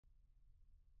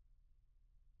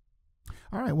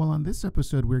All right, well, on this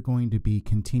episode, we're going to be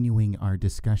continuing our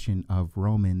discussion of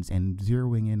Romans and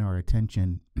zeroing in our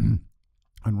attention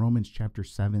on Romans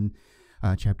chapters 7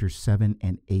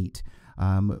 and 8.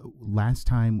 Last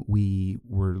time we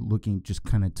were looking, just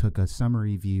kind of took a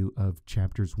summary view of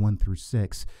chapters 1 through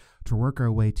 6 to work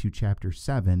our way to chapter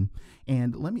 7.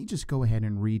 And let me just go ahead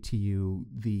and read to you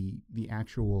the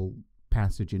actual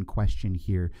passage in question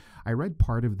here. I read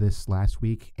part of this last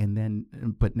week,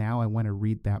 but now I want to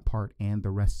read that part and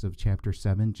the rest of chapter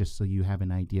 7, just so you have an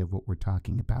idea of what we're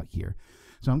talking about here.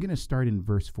 So I'm going to start in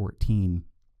verse 14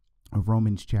 of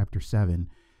Romans chapter 7,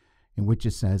 in which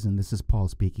it says, and this is Paul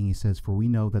speaking, he says, "For we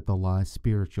know that the law is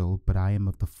spiritual, but I am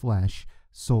of the flesh,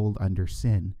 sold under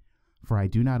sin. For I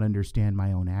do not understand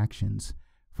my own actions.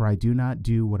 For I do not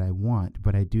do what I want,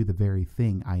 but I do the very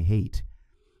thing I hate.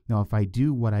 Now, if I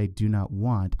do what I do not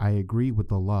want, I agree with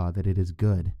the law that it is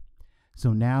good.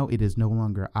 So now it is no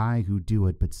longer I who do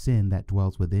it, but sin that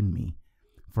dwells within me.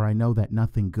 For I know that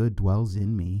nothing good dwells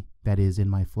in me, that is, in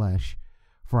my flesh.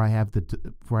 For I have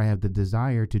the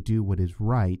desire to do what is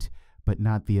right, but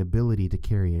not the ability to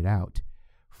carry it out.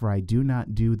 For I do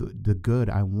not do the good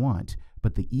I want,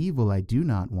 but the evil I do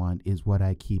not want is what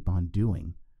I keep on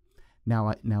doing. Now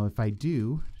if I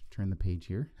do," turn the page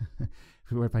here,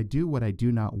 "if I do what I do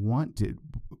not want, it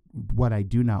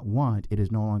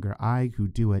is no longer I who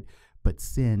do it, but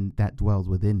sin that dwells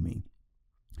within me.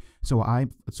 So I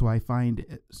find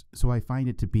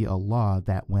it to be a law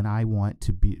that when I want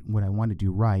to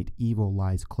do right, evil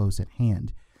lies close at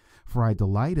hand. For I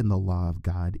delight in the law of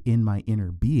God in my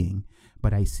inner being,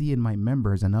 but I see in my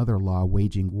members another law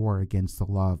waging war against the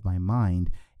law of my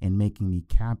mind and making me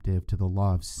captive to the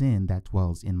law of sin that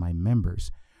dwells in my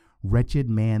members. Wretched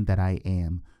man that I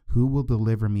am, who will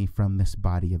deliver me from this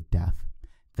body of death?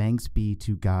 Thanks be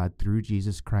to God through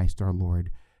Jesus Christ our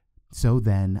Lord. So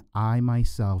then, I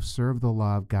myself serve the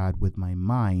law of God with my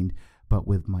mind, but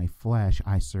with my flesh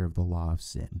I serve the law of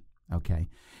sin." Okay,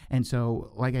 and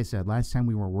so, like I said, last time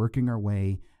we were working our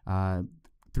way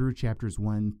through chapters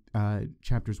 1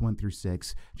 through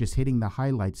 6, just hitting the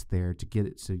highlights there to get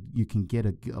it so you can get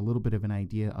a little bit of an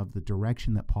idea of the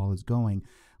direction that Paul is going,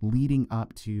 leading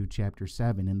up to chapter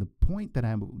 7. And the point that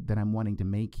I'm wanting to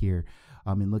make here,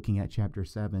 in looking at chapter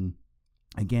 7,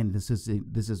 again, this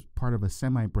is part of a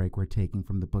semi-break we're taking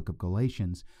from the book of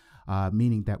Galatians,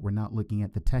 meaning that we're not looking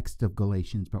at the text of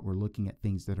Galatians, but we're looking at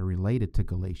things that are related to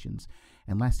Galatians.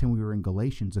 And last time we were in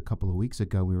Galatians a couple of weeks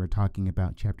ago, we were talking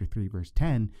about chapter 3, verse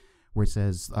 10, where it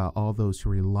says, all those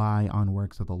who rely on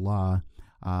works of the law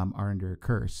are under a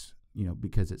curse.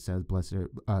 Because it says,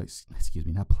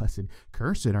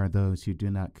 cursed are those who do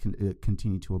not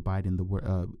continue to abide in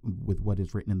with what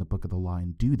is written in the book of the law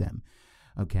and do them.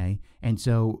 Okay, and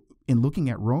so in looking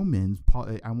at Romans,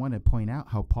 I want to point out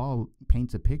how Paul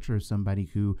paints a picture of somebody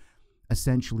who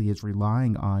essentially is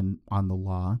relying on the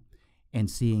law and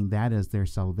seeing that as their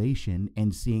salvation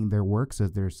and seeing their works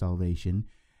as their salvation,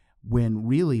 when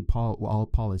really all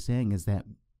Paul is saying is that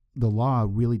the law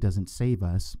really doesn't save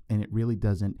us, and it really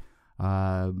doesn't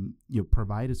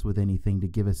provide us with anything to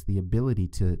give us the ability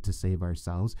to save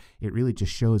ourselves. It really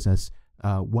just shows us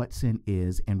what sin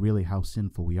is and really how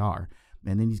sinful we are.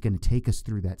 And then he's going to take us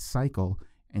through that cycle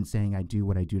and saying, I do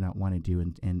what I do not want to do,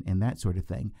 and that sort of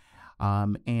thing.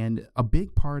 And a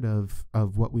big part of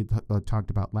what we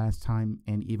talked about last time,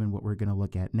 and even what we're going to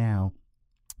look at now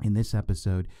in this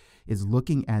episode, is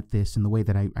looking at this in the way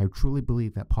that I truly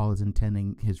believe that Paul is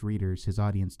intending his readers, his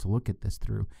audience, to look at this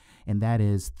through. And that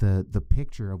is the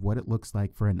picture of what it looks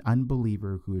like for an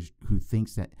unbeliever who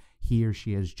thinks that he or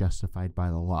she is justified by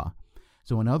the law.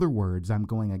 So in other words, I'm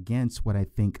going against what I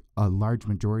think a large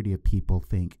majority of people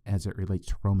think as it relates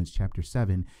to Romans chapter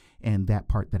 7 and that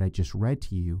part that I just read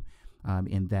to you,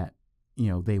 in that,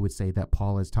 they would say that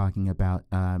Paul is talking about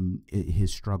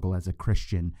his struggle as a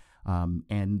Christian,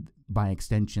 and by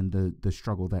extension, the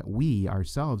struggle that we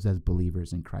ourselves as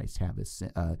believers in Christ have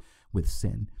with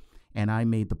sin. And I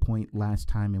made the point last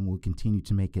time, and will continue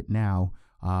to make it now,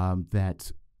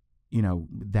 that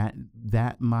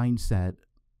mindset,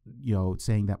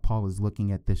 saying that Paul is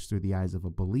looking at this through the eyes of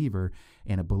a believer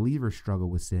and a believer's struggle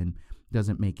with sin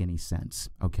doesn't make any sense.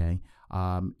 Okay.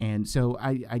 And so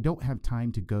I don't have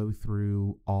time to go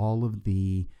through all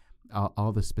the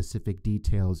specific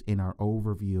details in our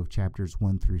overview of chapters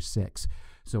 1 through 6.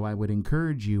 So I would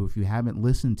encourage you, if you haven't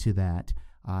listened to that,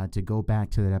 to go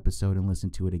back to that episode and listen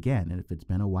to it again. And if it's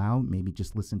been a while, maybe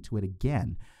just listen to it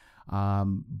again.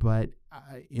 But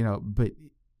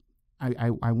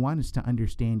I want us to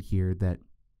understand here that,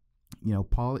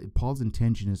 Paul's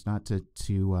intention is not to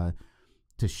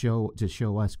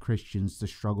show us Christians the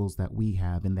struggles that we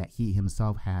have and that he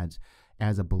himself had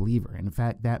as a believer. And in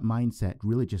fact, that mindset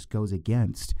really just goes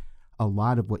against a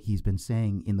lot of what he's been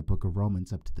saying in the book of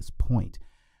Romans up to this point.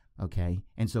 Okay.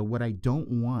 And so what I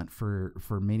don't want for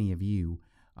many of you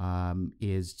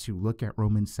is to look at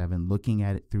Romans 7, looking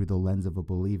at it through the lens of a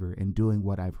believer and doing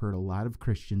what I've heard a lot of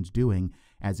Christians doing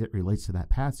as it relates to that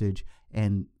passage,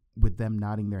 and with them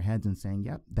nodding their heads and saying,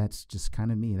 yep, that's just kind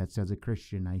of me. That's as a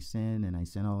Christian. I sin and I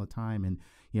sin all the time. And,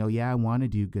 I want to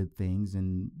do good things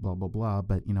and blah, blah, blah.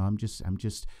 But, I'm just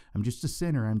a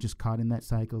sinner. I'm just caught in that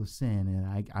cycle of sin. And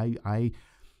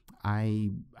I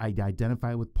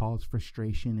identify with Paul's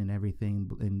frustration and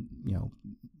everything, and,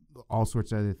 all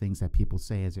sorts of other things that people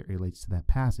say as it relates to that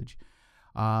passage.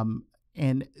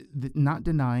 And not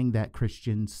denying that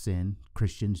Christians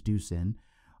do sin.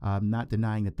 Not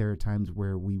denying that there are times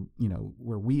where we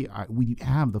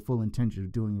have the full intention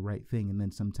of doing the right thing, and then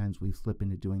sometimes we slip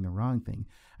into doing the wrong thing.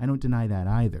 I don't deny that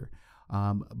either.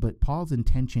 But Paul's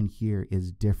intention here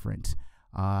is different.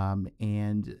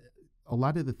 And a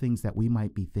lot of the things that we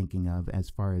might be thinking of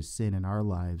as far as sin in our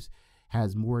lives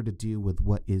has more to do with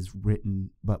what is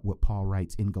written, but what Paul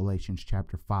writes in Galatians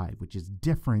chapter 5, which is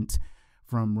different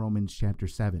from Romans chapter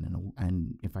 7.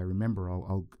 And if I remember,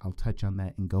 I'll touch on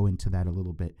that and go into that a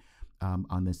little bit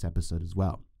on this episode as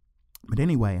well. But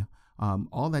anyway,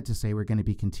 all that to say, we're going to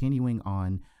be continuing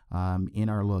on in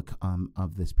our look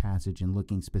of this passage and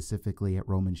looking specifically at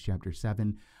Romans chapter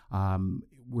 7.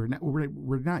 We're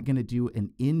not going to do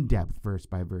an in-depth verse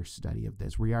by verse study of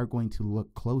this. We are going to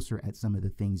look closer at some of the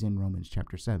things in Romans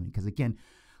chapter 7, because again,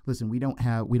 listen, we don't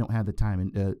have the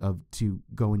time to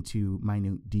go into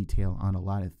minute detail on a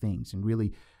lot of things. And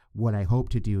really, what I hope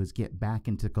to do is get back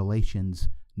into Galatians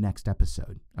next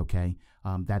episode. Okay,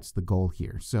 that's the goal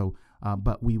here. So,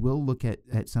 but we will look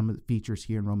at some of the features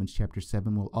here in Romans chapter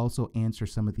 7. We'll also answer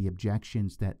some of the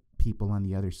objections that people on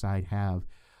the other side have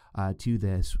to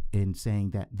this, in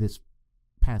saying that this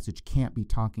passage can't be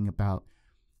talking about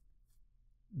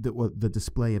the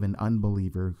display of an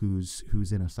unbeliever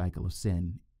who's in a cycle of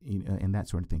sin, and that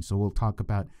sort of thing. So we'll talk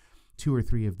about 2 or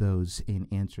 3 of those and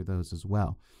answer those as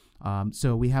well.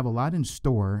 So we have a lot in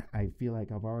store. I feel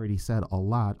like I've already said a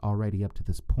lot already up to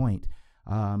this point.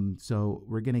 So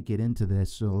we're going to get into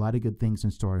this. So a lot of good things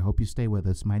in store. I hope you stay with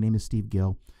us. My name is Steve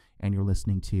Gill, and you're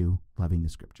listening to Loving the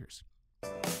Scriptures.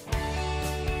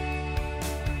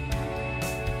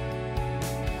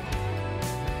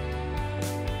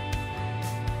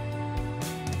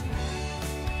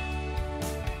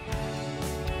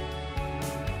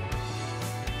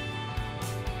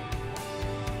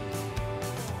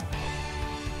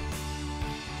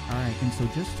 And so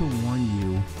just to warn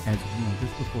you,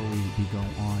 just before we go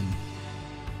on,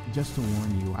 just to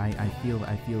warn you, I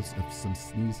feel some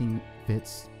sneezing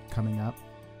fits coming up.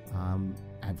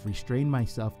 I've restrained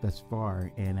myself thus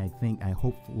far, and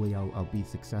hopefully I'll be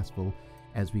successful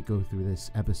as we go through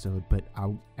this episode, but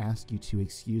I'll ask you to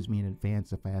excuse me in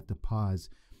advance if I have to pause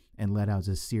and let out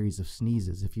a series of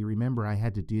sneezes. If you remember, I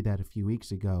had to do that a few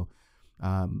weeks ago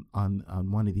on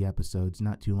one of the episodes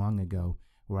not too long ago,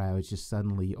 where I was just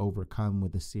suddenly overcome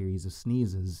with a series of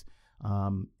sneezes.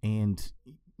 And,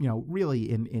 really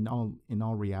in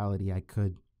all reality, I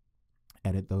could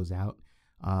edit those out.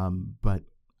 But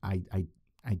I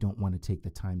don't want to take the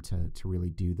time to really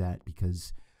do that,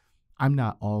 because I'm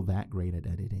not all that great at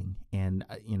editing. And,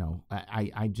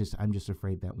 I'm just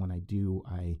afraid that when I do,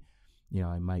 I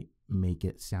might make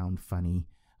it sound funny,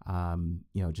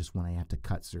 just when I have to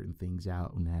cut certain things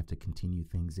out and I have to continue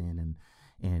things in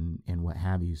and what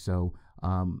have you. So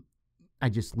I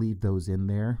just leave those in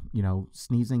there.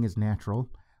 Sneezing is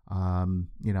natural, and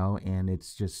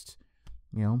it's just,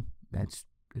 it's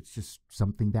just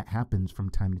something that happens from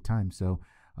time to time. So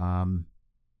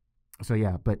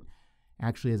yeah, but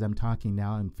actually, as I'm talking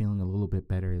now, I'm feeling a little bit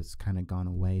better. It's kind of gone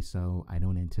away, so I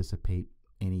don't anticipate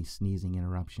any sneezing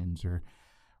interruptions or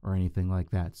anything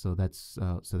like that. So that's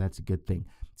a good thing.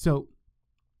 So,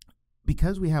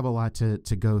 because we have a lot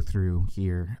to go through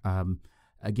here,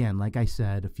 again, like I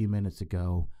said a few minutes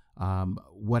ago,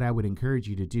 what I would encourage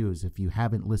you to do is, if you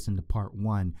haven't listened to part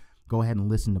 1, go ahead and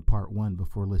listen to part 1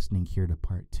 before listening here to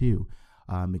part 2,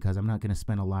 because I'm not going to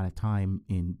spend a lot of time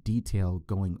in detail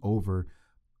going over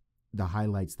the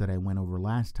highlights that I went over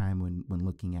last time when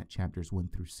looking at chapters 1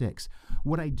 through 6.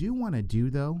 What I do want to do,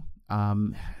 though,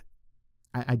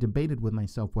 I debated with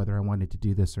myself whether I wanted to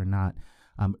do this or not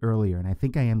earlier, and I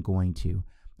think I am going to.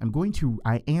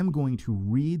 I am going to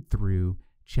read through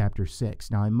chapter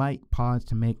 6. Now, I might pause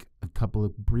to make a couple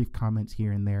of brief comments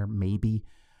here and there, maybe,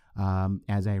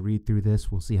 as I read through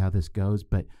this. We'll see how this goes.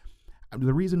 But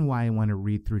the reason why I want to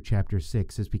read through chapter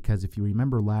 6 is because, if you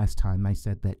remember last time, I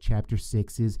said that chapter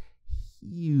 6 is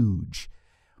huge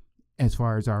as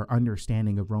far as our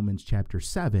understanding of Romans chapter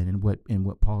 7 and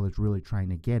what Paul is really trying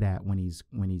to get at when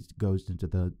he goes into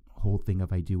the whole thing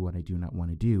of I do what I do not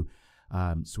want to do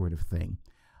sort of thing.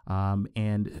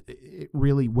 And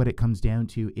really what it comes down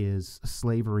to is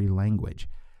slavery language.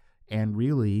 And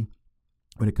really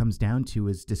what it comes down to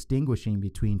is distinguishing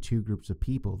between two groups of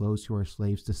people, those who are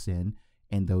slaves to sin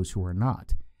and those who are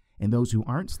not. And those who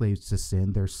aren't slaves to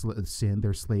sin, they're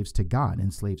slaves to God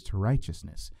and slaves to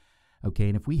righteousness. Okay,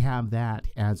 and if we have that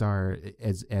as a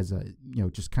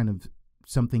just kind of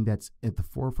something that's at the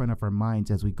forefront of our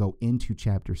minds as we go into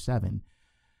chapter 7,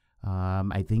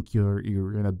 I think you're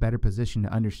in a better position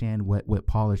to understand what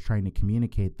Paul is trying to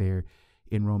communicate there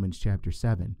in Romans chapter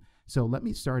 7. So let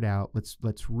me start out.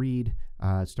 Let's read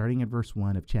starting at verse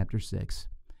 1 of chapter 6,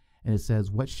 and it says,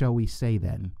 "What shall we say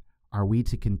then? Are we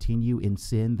to continue in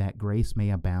sin that grace may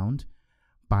abound?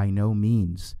 By no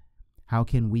means. How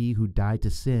can we who died to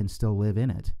sin still live in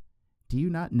it? Do you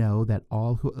not know that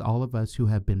all of us who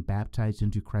have been baptized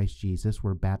into Christ Jesus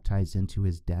were baptized into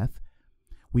his death?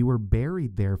 We were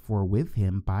buried therefore with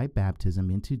him by baptism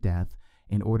into death,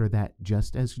 in order that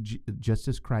just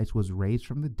as Christ was raised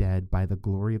from the dead by the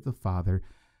glory of the Father,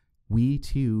 we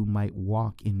too might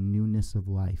walk in newness of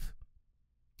life.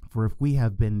 For if we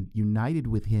have been united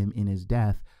with him in his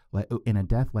death, in a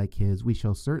death like his, we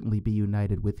shall certainly be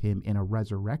united with him in a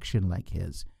resurrection like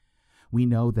his. We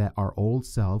know that our old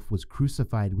self was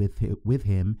crucified with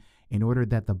him in order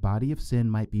that the body of sin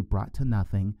might be brought to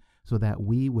nothing, so that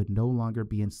we would no longer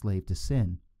be enslaved to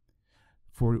sin.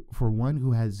 For one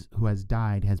who has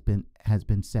died has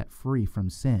been set free from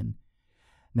sin.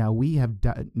 Now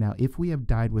if we have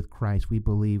died with Christ, we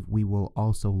believe we will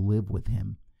also live with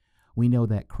him. We know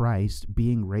that Christ,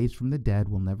 being raised from the dead,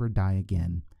 will never die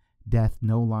again. Death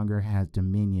no longer has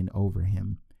dominion over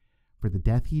him. For the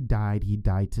death he died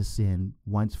to sin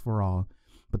once for all,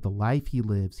 but the life he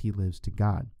lives to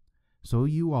God. So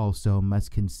you also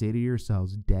must consider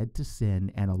yourselves dead to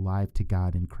sin and alive to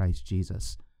God in Christ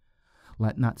Jesus.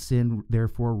 Let not sin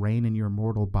therefore reign in your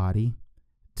mortal body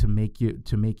to make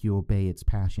you obey its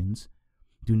passions.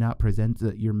 Do not present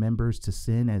your members to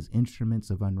sin as instruments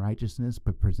of unrighteousness,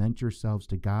 but present yourselves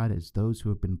to God as those who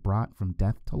have been brought from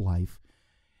death to life,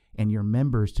 and your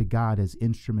members to God as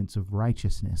instruments of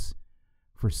righteousness.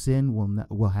 For sin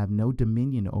will have no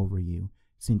dominion over you,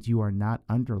 since you are not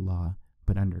under law,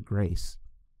 but under grace.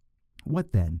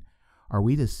 What then? Are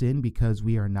we to sin because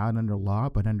we are not under law,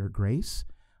 but under grace?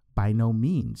 By no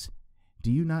means.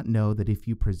 Do you not know that if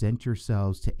you present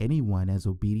yourselves to anyone as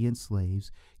obedient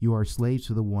slaves, you are slaves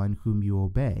to the one whom you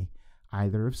obey,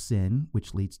 either of sin,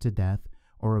 which leads to death,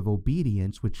 or of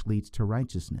obedience, which leads to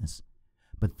righteousness?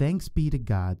 But thanks be to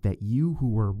God that you who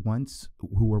were once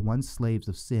slaves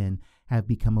of sin have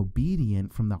become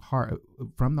obedient from the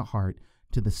heart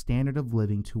to the standard of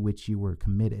living to which you were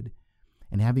committed,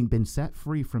 and having been set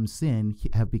free from sin,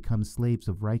 have become slaves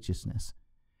of righteousness.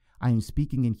 I am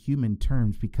speaking in human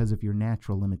terms because of your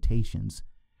natural limitations.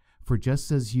 For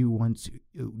just as you once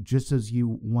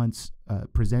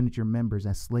presented your members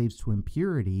as slaves to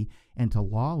impurity and to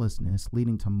lawlessness,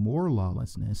 leading to more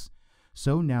lawlessness,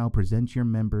 so now present your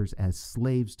members as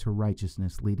slaves to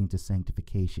righteousness, leading to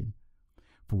sanctification.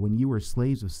 For when you were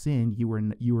slaves of sin, you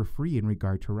were free in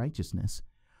regard to righteousness.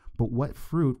 But what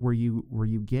fruit were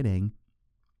you getting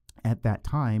at that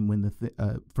time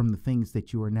from the things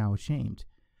that you are now ashamed?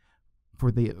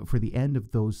 For the end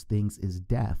of those things is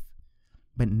death.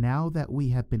 But now that we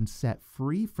have been set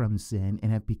free from sin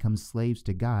and have become slaves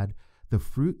to God, the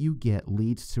fruit you get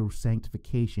leads to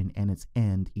sanctification, and its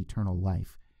end, eternal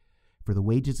life. For the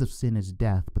wages of sin is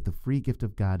death, but the free gift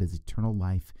of God is eternal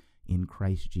life in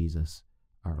Christ Jesus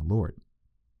our Lord.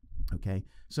 Okay,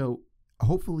 so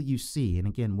hopefully you see, and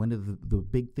again, one of the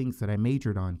big things that I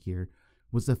majored on here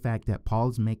was the fact that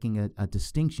Paul's making a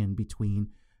distinction between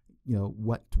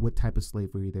what type of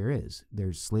slavery there is.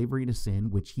 There's slavery to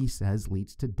sin, which he says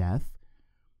leads to death,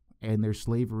 and there's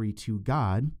slavery to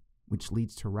God, which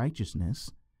leads to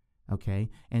righteousness. Okay,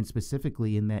 and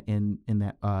specifically in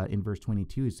verse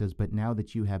 22, it says, "But now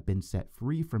that you have been set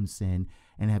free from sin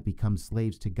and have become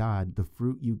slaves to God, the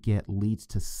fruit you get leads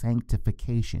to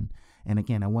sanctification." And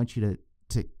again, I want you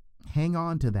to hang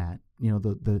on to that.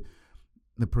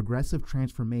 The progressive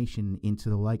transformation into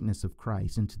the likeness of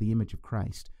Christ, into the image of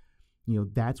Christ.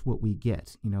 That's what we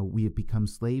get. We have become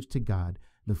slaves to God.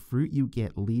 The fruit you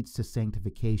get leads to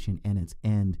sanctification, and its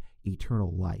end,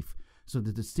 eternal life. So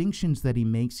the distinctions that he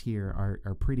makes here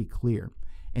are pretty clear.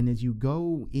 And as you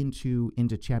go into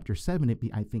chapter 7,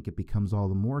 I think it becomes all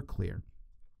the more clear.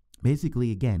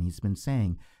 Basically, again, he's been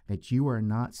saying that you are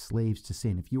not slaves to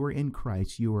sin. If you are in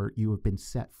Christ, you have been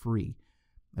set free.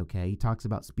 Okay, he talks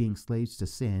about being slaves to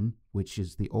sin, which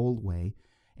is the old way,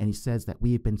 and he says that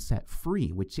we have been set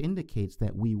free, which indicates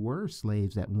that we were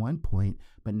slaves at one point,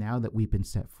 but now that we've been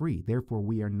set free, therefore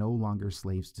we are no longer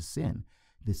slaves to sin.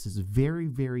 This is very,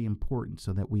 very important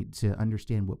so that to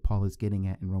understand what Paul is getting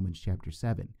at in Romans chapter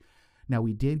 7. Now,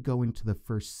 we did go into the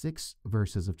first 6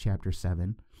 verses of chapter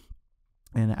 7,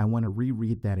 and I want to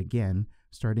reread that again,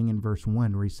 starting in verse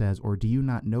 1, where he says, "Or do you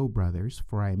not know, brothers,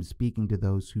 for I am speaking to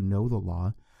those who know the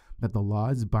law, that the law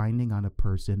is binding on a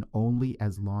person only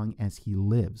as long as he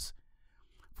lives?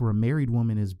 For a married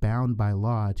woman is bound by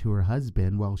law to her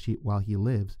husband while he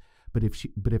lives, but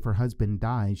if her husband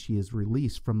dies, she is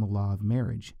released from the law of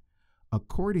marriage.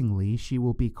 Accordingly, she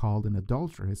will be called an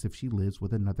adulteress if she lives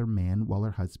with another man while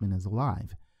her husband is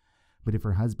alive. But if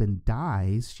her husband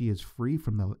dies, she is free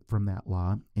from that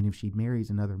law, and if she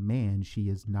marries another man, she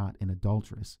is not an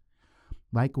adulteress.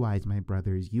 Likewise, my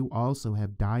brothers, you also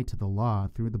have died to the law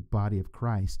through the body of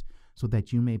Christ, so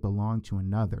that you may belong to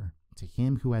another, to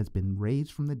him who has been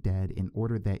raised from the dead, in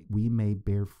order that we may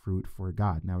bear fruit for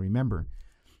God." Now remember,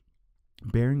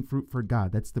 bearing fruit for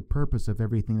God, that's the purpose of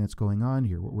everything that's going on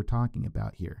here, what we're talking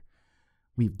about here.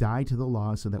 We've died to the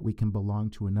law so that we can belong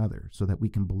to another, so that we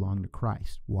can belong to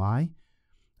Christ. Why?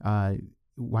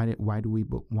 Why do we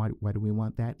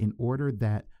want that? In order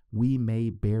that we may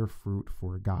bear fruit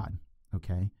for God.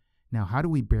 Okay. Now, how do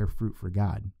we bear fruit for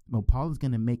God? Well, Paul is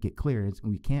going to make it clear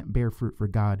we can't bear fruit for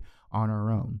God on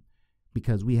our own,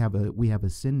 because we have a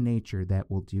sin nature that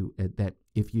will do that.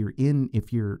 If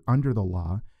you're under the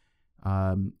law,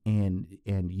 and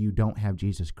you don't have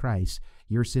Jesus Christ,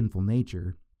 your sinful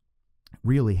nature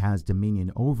really has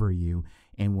dominion over you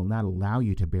and will not allow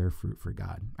you to bear fruit for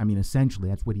God. I mean, essentially,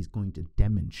 that's what he's going to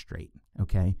demonstrate,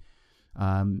 okay?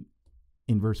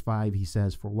 In verse 5, he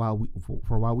says, for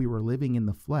while we were living in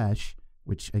the flesh,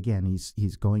 which, again, he's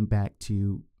looking back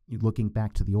to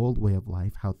the old way of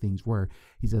life, how things were.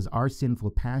 He says, our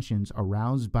sinful passions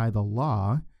aroused by the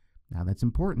law, now that's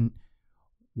important,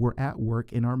 were at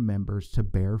work in our members to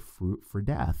bear fruit for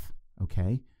death,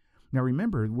 okay? Now,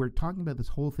 remember, we're talking about this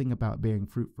whole thing about bearing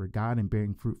fruit for God and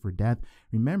bearing fruit for death.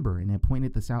 Remember, and I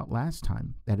pointed this out last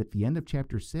time, that at the end of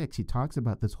chapter 6, he talks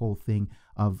about this whole thing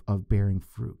of bearing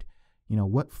fruit. You know,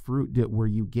 what fruit were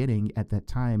you getting at that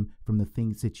time from the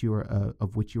things that you are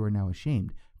of which you are now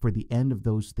ashamed? For the end of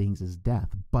those things is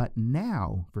death. But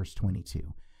now, verse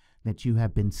 22, that you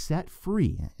have been set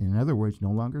free, in other words,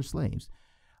 no longer slaves,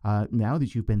 now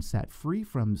that you've been set free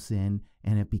from sin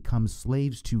and have become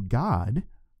slaves to God.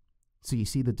 So you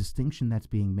see the distinction that's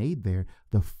being made there.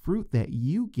 The fruit that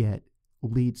you get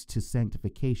leads to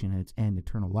sanctification and its end,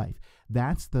 eternal life.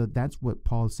 That's what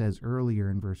Paul says earlier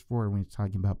in verse 4 when he's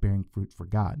talking about bearing fruit for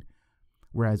God.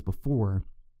 Whereas before,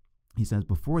 he says,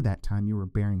 before that time you were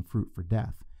bearing fruit for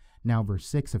death. Now, verse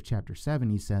 6 of chapter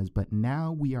 7, he says, but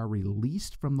now we are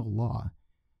released from the law,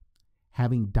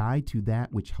 having died to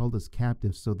that which held us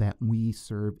captive, so that we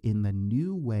serve in the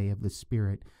new way of the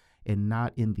Spirit and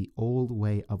not in the old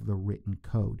way of the written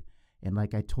code. And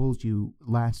like I told you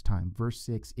last time, verse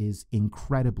 6 is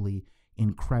incredibly,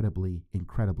 incredibly,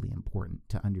 incredibly important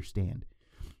to understand,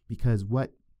 because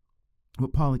what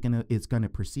Paul is going to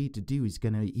proceed to do,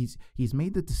 he's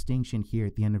made the distinction here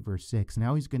at the end of verse 6.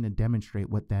 Now he's going to demonstrate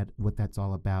what that's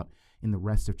all about in the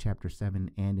rest of chapter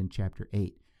 7 and in chapter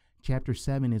 8. Chapter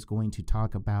 7 is going to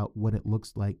talk about what it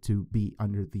looks like to be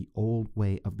under the old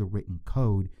way of the written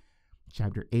code.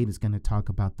 Chapter 8 is going to talk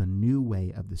about the new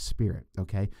way of the Spirit,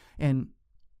 okay? And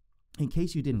in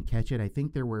case you didn't catch it, I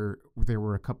think there were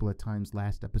a couple of times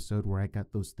last episode where I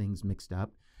got those things mixed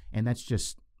up, and that's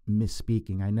just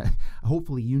misspeaking. I know,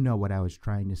 hopefully you know what I was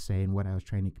trying to say and what I was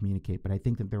trying to communicate, but I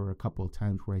think that there were a couple of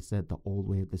times where I said the old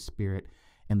way of the Spirit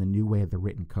and the new way of the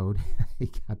written code. I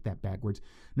got that backwards.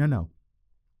 No.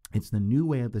 It's the new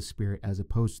way of the Spirit as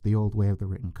opposed to the old way of the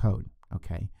written code,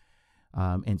 okay?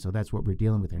 And so that's what we're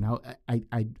dealing with here. Now,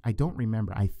 I don't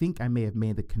remember. I think I may have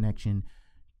made the connection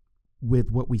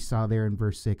with what we saw there in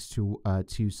verse 6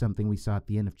 to something we saw at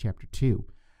the end of chapter 2.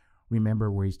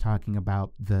 Remember where he's talking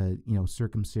about the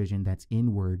circumcision that's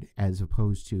inward as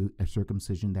opposed to a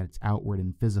circumcision that's outward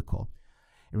and physical.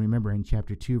 And remember in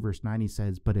chapter 2, verse 9, he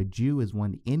says, but a Jew is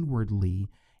one inwardly,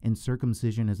 and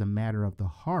circumcision is a matter of the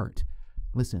heart.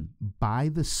 Listen, by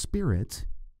the Spirit,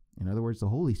 in other words, the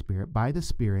Holy Spirit, by the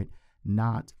Spirit,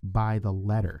 not by the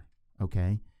letter,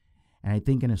 okay? And I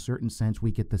think in a certain sense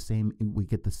we get the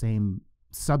same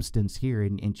substance here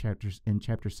in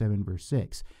chapter 7, verse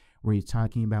 6, where he's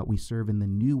talking about we serve in the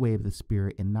new way of the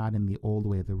Spirit and not in the old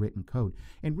way of the written code.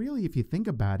 And really, if you think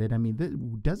about it, I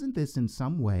mean, doesn't this in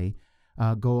some way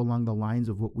go along the lines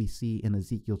of what we see in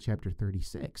Ezekiel chapter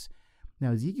 36?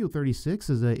 Now, Ezekiel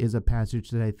 36 is a passage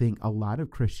that I think a lot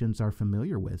of Christians are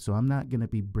familiar with. So I'm not going to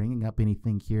be bringing up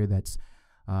anything here that's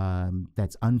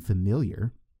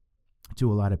unfamiliar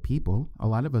to a lot of people. A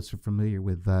lot of us are familiar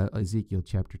with Ezekiel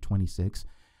chapter 36.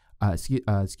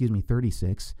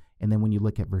 36. And then when you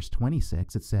look at verse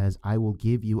 26, it says, I will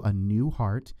give you a new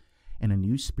heart and a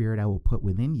new spirit I will put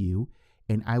within you,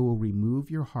 and I will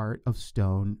remove your heart of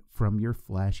stone from your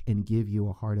flesh and give you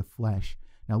a heart of flesh.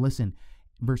 Now listen,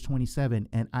 verse 27,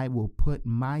 and I will put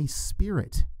my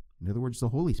spirit, in other words, the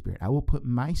Holy Spirit, I will put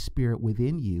my spirit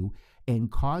within you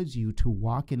and cause you to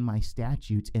walk in my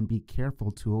statutes and be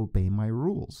careful to obey my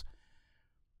rules.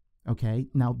 Okay,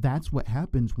 now that's what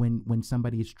happens when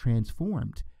somebody is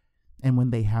transformed and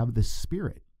when they have the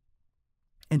Spirit.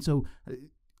 And so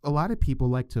a lot of people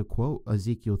like to quote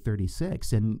Ezekiel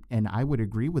 36, and I would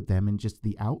agree with them in just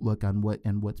the outlook on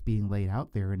what's being laid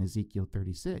out there in Ezekiel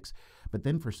 36. But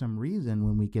then for some reason,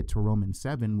 when we get to Romans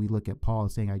 7, we look at Paul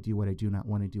saying, I do what I do not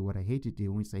want to do what I hate to do.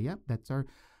 And we say, yep, that's our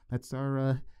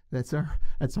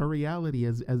reality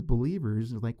as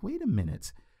believers. Like, wait a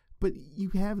minute. But you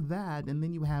have that, and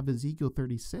then you have Ezekiel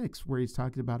 36, where he's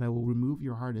talking about, I will remove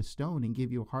your heart of stone and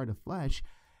give you a heart of flesh,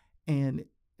 and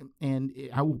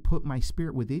I will put my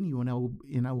spirit within you, and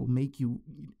I will make you,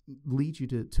 lead you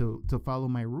to follow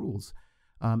my rules,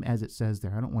 as it says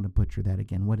there. I don't want to butcher that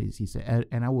again. What is he say?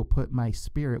 And I will put my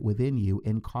spirit within you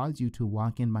and cause you to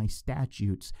walk in my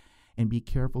statutes and be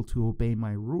careful to obey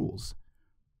my rules.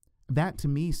 That to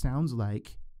me sounds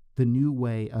like the new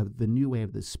way of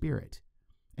the Spirit.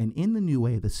 And in the new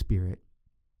way of the Spirit,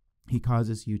 he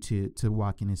causes you to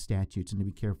walk in his statutes and to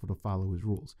be careful to follow his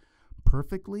rules.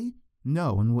 Perfectly?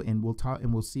 No. And we'll talk,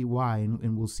 and we'll see why,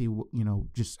 and we'll see,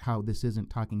 just how this isn't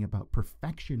talking about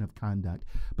perfection of conduct,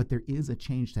 but there is a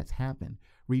change that's happened.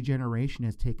 Regeneration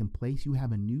has taken place. You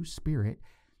have a new spirit,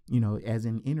 as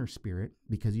an inner spirit,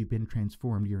 because you've been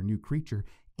transformed. You're a new creature,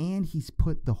 and he's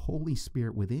put the Holy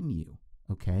Spirit within you.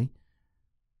 Okay?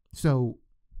 So,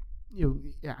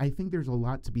 I think there's a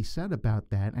lot to be said about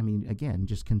that. I mean, again,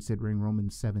 just considering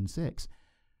Romans 7:6,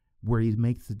 where he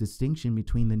makes the distinction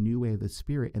between the new way of the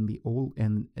Spirit and the old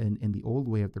and the old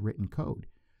way of the written code.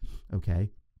 Okay.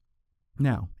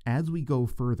 Now, as we go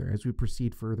further, as we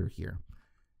proceed further here,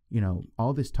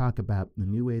 all this talk about the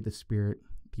new way of the Spirit,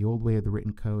 the old way of the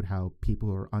written code, how people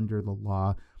who are under the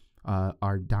law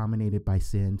are dominated by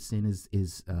sin. Sin is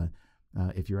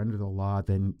if you're under the law,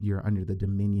 then you're under the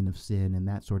dominion of sin and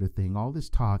that sort of thing. All this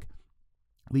talk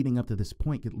leading up to this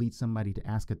point could lead somebody to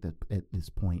ask at this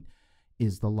point,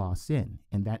 is the law sin?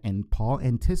 And Paul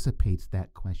anticipates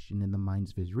that question in the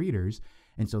minds of his readers.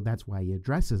 And so that's why he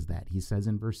addresses that. He says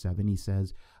in verse 7, he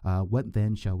says, what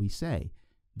then shall we say?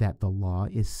 That the law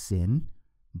is sin?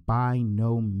 By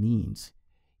no means.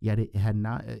 Yet if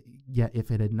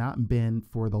it had not been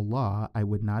for the law, I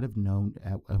would not have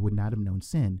known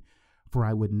sin. For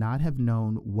I would not have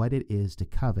known what it is to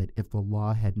covet if the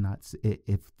law had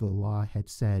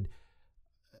said,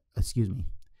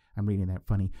 I'm reading that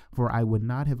funny. For I would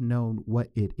not have known what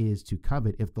it is to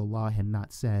covet if the law had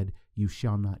not said, you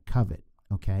shall not covet.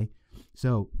 Okay?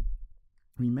 So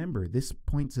remember, this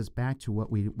points us back to what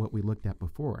we looked at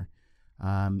before.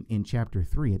 In chapter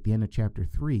 3, at the end of chapter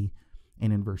 3,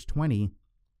 and in verse 20,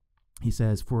 he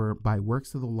says, for by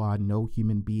works of the law, no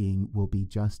human being will be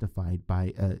justified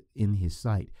in his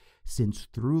sight, since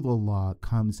through the law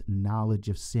comes knowledge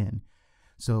of sin.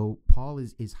 So Paul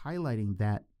is highlighting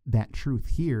that truth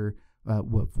here.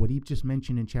 What he just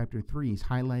mentioned in chapter 3, he's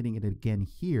highlighting it again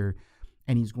here,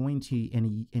 and he's going to,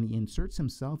 and he inserts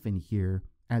himself in here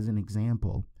as an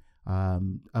example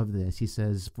of this. He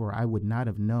says, for I would not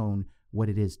have known what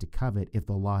it is to covet if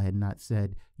the law had not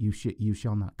said, you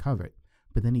shall not covet.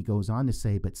 But then he goes on to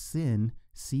say, but sin,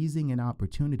 seizing an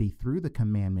opportunity through the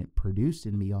commandment, produced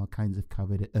in me all kinds of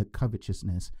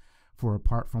covetousness. For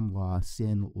apart from law,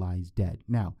 sin lies dead.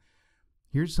 Now,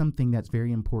 here's something that's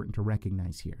very important to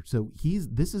recognize here. So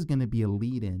this is going to be a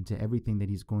lead-in to everything that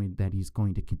he's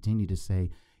going to continue to say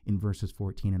in verses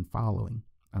 14 and following.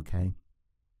 Okay.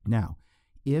 Now,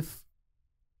 if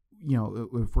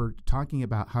we're talking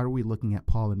about how are we looking at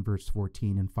Paul in verse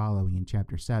 14 and following in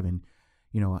chapter 7,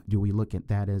 do we look at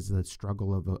that as the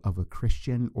struggle of a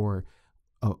Christian or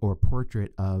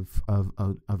portrait of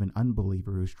an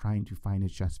unbeliever who's trying to find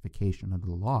his justification under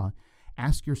the law?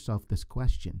 Ask yourself this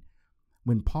question.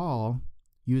 When Paul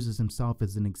uses himself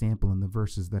as an example in the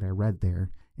verses that I read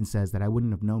there and says that I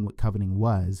wouldn't have known what coveting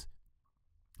was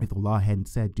if the law hadn't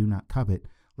said, do not covet,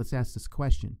 let's ask this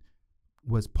question.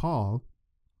 Was Paul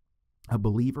a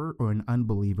believer or an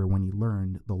unbeliever when he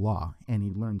learned the law? And he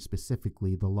learned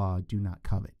specifically the law, do not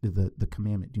covet, the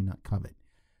commandment, do not covet.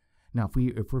 Now,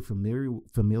 if we're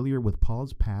familiar with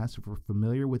Paul's past, if we're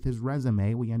familiar with his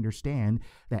resume, we understand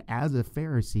that as a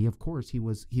Pharisee, of course, he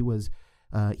was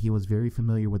very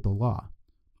familiar with the law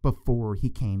before he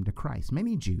came to Christ.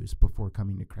 Many Jews before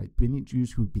coming to Christ, many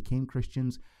Jews who became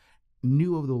Christians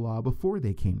knew of the law before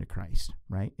they came to Christ,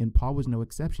 right? And Paul was no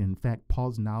exception. In fact,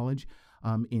 Paul's knowledge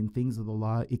in things of the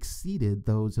law exceeded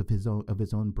those of his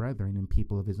own brethren and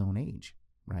people of his own age,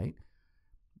 right?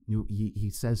 He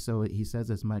says so. He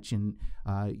says as much in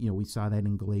we saw that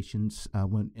in Galatians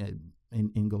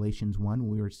in Galatians 1 when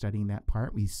we were studying that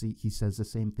part. We see he says the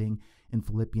same thing in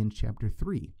Philippians chapter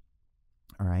 3.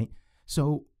 All right.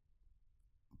 So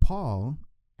Paul,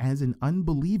 as an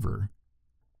unbeliever,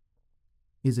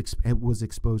 was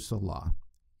exposed to the law,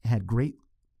 had great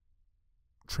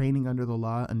training under the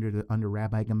law under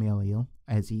Rabbi Gamaliel,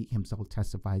 as he himself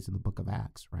testifies in the book of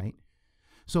Acts, right?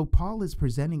 So Paul is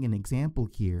presenting an example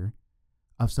here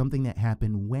of something that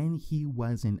happened when he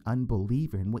was an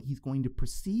unbeliever. And what he's going to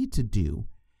proceed to do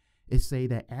is say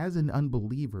that as an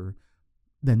unbeliever,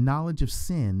 the knowledge of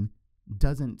sin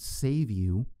doesn't save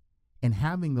you, and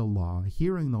having the law,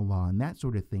 hearing the law, and that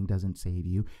sort of thing doesn't save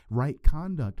you. Right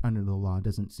conduct under the law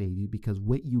doesn't save you, because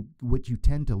what you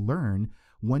tend to learn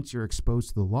once you're exposed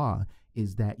to the law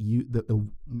is that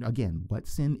again, what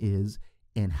sin is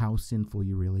and how sinful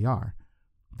you really are.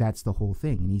 That's the whole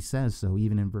thing. And he says so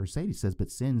even in verse 8. He says,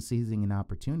 but sin, seizing an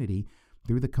opportunity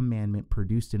through the commandment,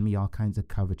 produced in me all kinds of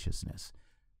covetousness.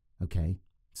 Okay,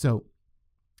 so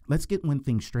let's get one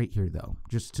thing straight here, though,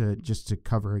 just to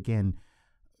cover again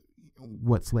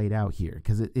what's laid out here,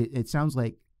 because it sounds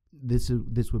like this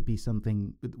would be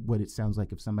something, what it sounds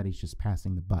like if somebody's just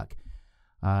passing the buck.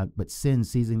 But sin,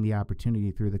 seizing the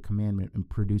opportunity through the commandment, and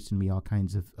produced in me all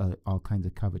kinds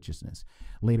of covetousness.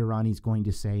 Later on, he's going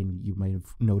to say, and you might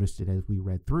have noticed it as we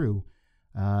read through,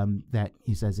 that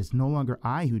he says, it's no longer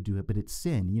I who do it, but it's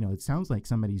sin. It sounds like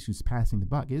somebody who's passing the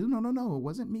buck. No, it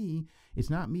wasn't me.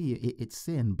 It's not me. It's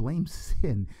sin. Blame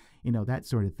sin. That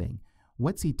sort of thing.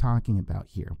 What's he talking about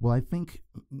here? Well, I think,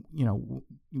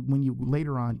 when you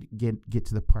later on get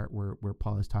to the part where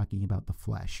Paul is talking about the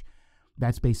flesh,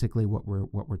 that's basically what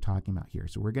we're talking about here.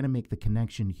 So we're going to make the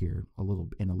connection here a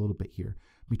little bit here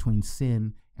between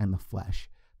sin and the flesh.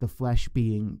 The flesh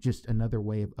being just another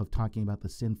way of talking about the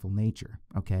sinful nature,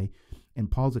 okay? And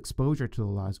Paul's exposure to the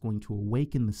law is going to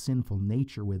awaken the sinful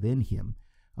nature within him,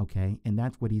 okay? And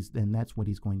that's what he's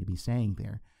going to be saying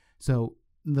there. So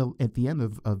at the end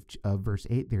of verse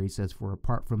 8 there, he says, for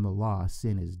apart from the law,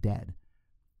 sin is dead,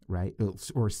 right?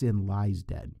 Or sin lies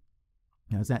dead.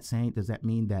 Now, does that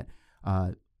mean that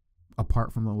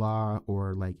apart from the law,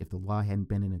 or like if the law hadn't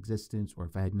been in existence, or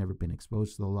if I had never been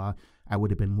exposed to the law, I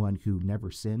would have been one who never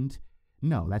sinned?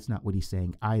 No, that's not what he's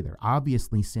saying either.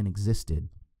 Obviously, sin existed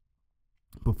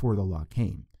before the law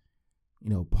came.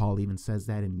 Paul even says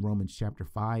that in Romans chapter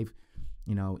 5.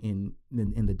 In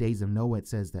the days of Noah, it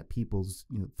says that people's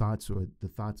thoughts, or the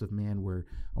thoughts of man, were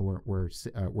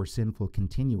sinful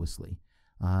continuously,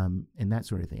 and that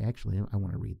sort of thing. Actually, I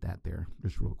want to read that there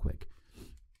just real quick.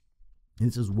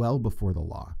 This is well before the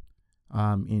law.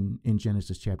 In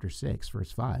Genesis chapter 6,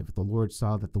 verse 5, the Lord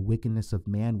saw that the wickedness of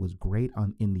man was great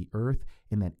in the earth,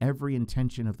 and that every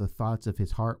intention of the thoughts of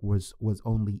his heart was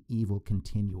only evil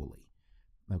continually.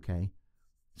 Okay,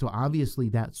 so obviously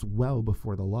that's well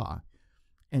before the law.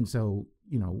 And so,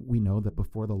 we know that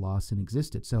before the law, sin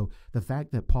existed. So the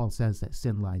fact that Paul says that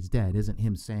sin lies dead isn't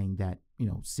him saying that,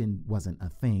 sin wasn't a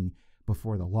thing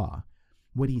before the law.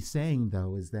 What he's saying,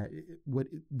 though, is that what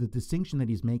the distinction that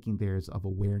he's making there is of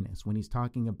awareness. When he's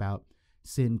talking about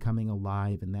sin coming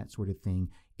alive and that sort of thing,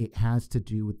 it has to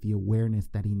do with the awareness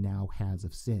that he now has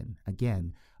of sin.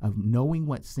 Again, of knowing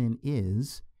what sin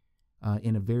is,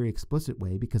 in a very explicit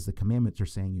way, because the commandments are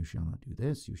saying, you shall not do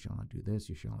this, you shall not do this,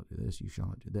 you shall not do this, you shall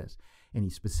not do this. And he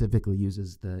specifically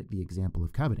uses the example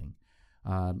of coveting.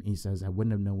 He says, I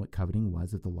wouldn't have known what coveting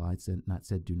was if the law had not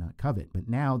said, do not covet. But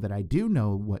now that I do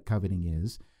know what coveting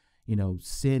is,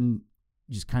 sin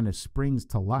just kind of springs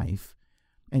to life.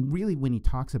 And really, when he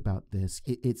talks about this,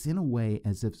 it's in a way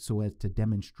as to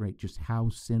demonstrate just how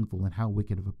sinful and how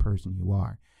wicked of a person you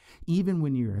are. Even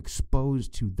when you're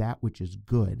exposed to that which is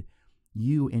good,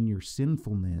 you and your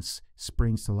sinfulness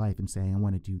springs to life and saying, I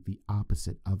want to do the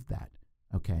opposite of that.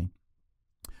 Okay,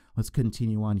 let's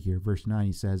continue on here. Verse 9,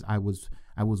 he says, I was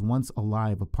once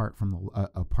alive apart from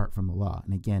the law.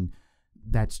 And again,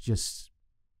 that's just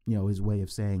his way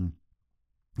of saying,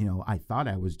 I thought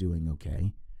I was doing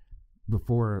okay,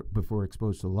 before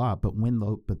exposed to the law. But when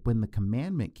the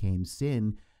commandment came,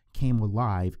 sin came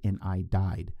alive, and I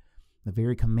died. The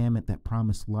very commandment that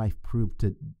promised life proved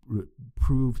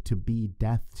to be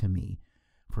death to me.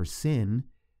 For sin,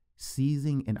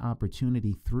 seizing an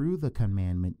opportunity through the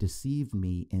commandment, deceived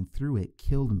me, and through it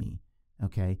killed me.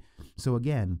 Okay, so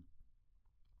again,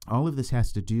 all of this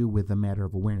has to do with a matter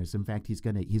of awareness. In fact, he's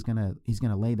gonna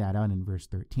lay that out in verse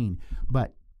 13.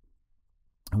 But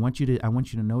I want you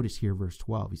to notice here verse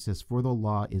 12. He says, "For the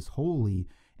law is holy,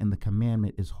 and the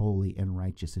commandment is holy and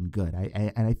righteous and good."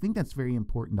 And I think that's very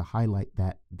important to highlight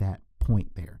that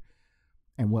point there,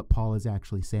 and what Paul is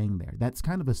actually saying there. That's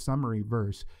kind of a summary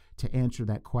verse to answer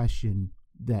that question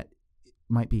that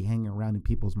might be hanging around in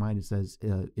people's mind. It says,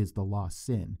 "Is the law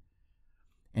sin?"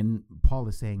 And Paul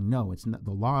is saying, no, it's not.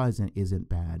 The law isn't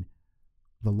bad.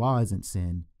 The law isn't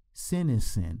sin. Sin is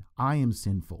sin. I am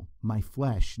sinful. My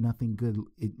flesh, nothing good,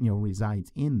 resides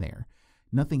in there.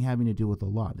 Nothing having to do with the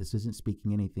law. This isn't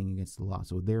speaking anything against the law.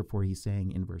 So therefore, he's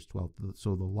saying in verse 12,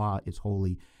 so the law is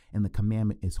holy, and the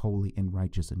commandment is holy and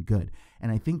righteous and good.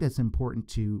 And I think that's important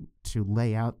to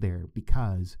lay out there,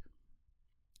 because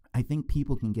I think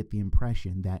people can get the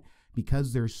impression that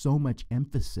because there's so much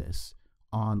emphasis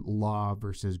on law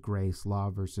versus grace, law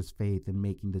versus faith, and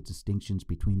making the distinctions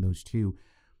between those two,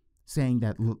 saying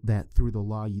that through the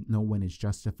law no one is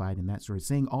justified, and that sort of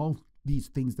saying all these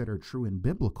things that are true and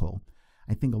biblical.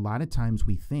 I think a lot of times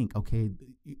we think, okay,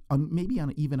 maybe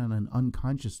even on an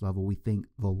unconscious level, we think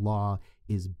the law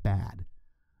is bad.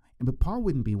 But Paul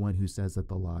wouldn't be one who says that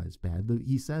the law is bad.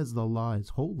 He says the law is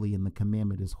holy and the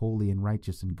commandment is holy and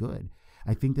righteous and good.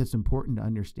 I think that's important to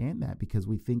understand that, because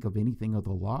we think of anything of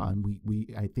the law, and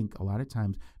I think a lot of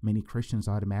times many Christians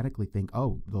automatically think,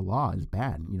 oh, the law is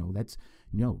bad. That's,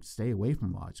 stay away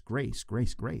from law. It's grace,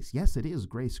 grace, grace. Yes, it is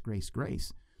grace, grace,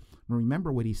 grace. But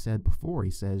remember what he said before.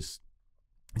 He says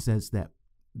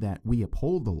that we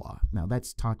uphold the law. Now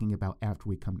that's talking about after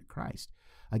we come to Christ.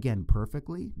 Again,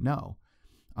 perfectly? No.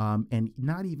 And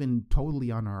not even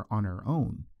totally on our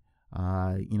own,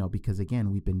 because again,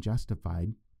 we've been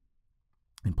justified.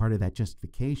 And part of that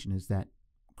justification is that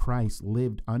Christ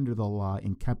lived under the law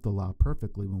and kept the law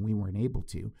perfectly when we weren't able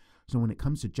to. So when it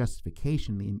comes to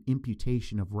justification, the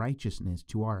imputation of righteousness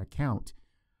to our account,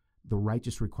 the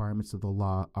righteous requirements of the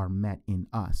law are met in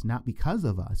us, not because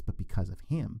of us, but because of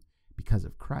him, because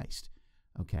of Christ.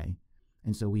 Okay.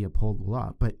 And so we uphold the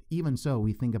law. But even so,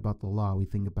 we think about the law. We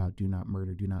think about do not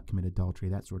murder, do not commit adultery,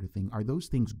 that sort of thing. Are those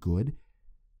things good?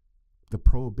 The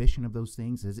prohibition of those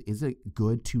things, is it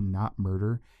good to not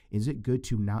murder? Is it good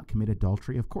to not commit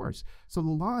adultery? Of course. So the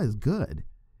law is good.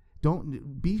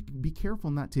 Don't be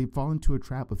careful not to fall into a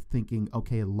trap of thinking,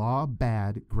 okay, law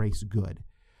bad, grace good.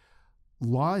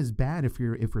 Law is bad if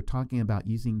we're talking about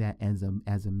using that as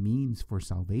a means for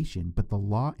salvation, but the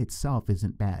law itself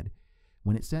isn't bad.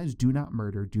 When it says do not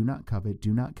murder, do not covet,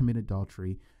 do not commit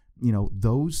adultery,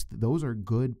 those are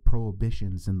good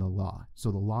prohibitions in the law.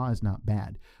 So the law is not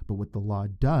bad. But what the law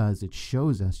does, it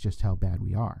shows us just how bad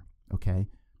we are. Okay?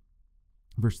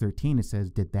 Verse 13, it says,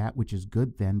 "Did that which is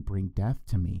good then bring death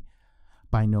to me?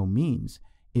 By no means.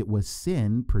 It was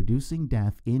sin producing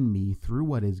death in me through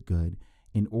what is good,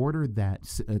 in order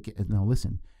that," now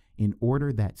listen, "in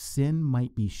order that sin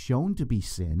might be shown to be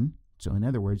sin." So in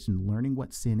other words, in learning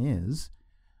what sin is,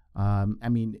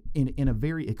 in a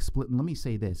very explicit, let me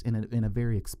say this, in a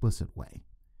very explicit way,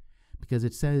 because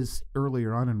it says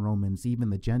earlier on in Romans, even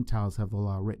the Gentiles have the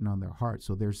law written on their hearts.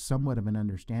 So there's somewhat of an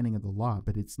understanding of the law,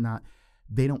 but it's not,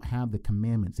 they don't have the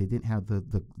commandments. They didn't have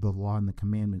the law and the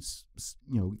commandments,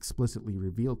 explicitly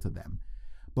revealed to them.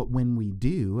 But when we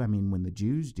do, when the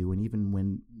Jews do, and even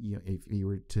when, if you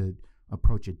were to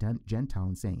approach a Gentile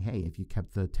and saying, hey, if you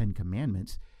kept the 10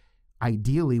 Commandments,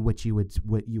 ideally what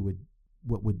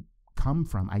would come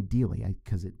from, ideally,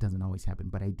 because it doesn't always happen,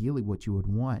 but ideally what you would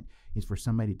want is for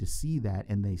somebody to see that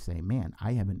and they say, man,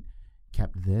 I haven't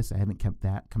kept this, I haven't kept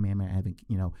that commandment, I haven't,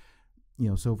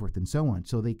 so forth and so on.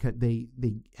 So they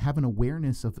have an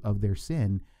awareness of their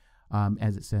sin,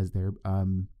 as it says there,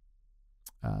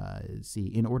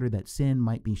 in order that sin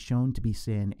might be shown to be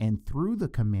sin, and through the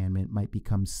commandment might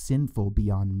become sinful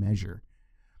beyond measure.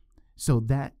 So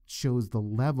that shows the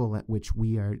level at which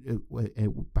we are,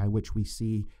 by which we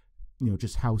see,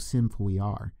 just how sinful we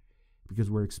are, because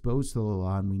we're exposed to the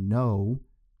law and we know,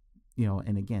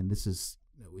 and again, this is,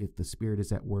 if the Spirit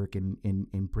is at work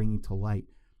in bringing to light,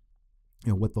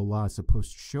 what the law is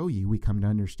supposed to show you, we come to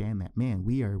understand that, man,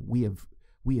 we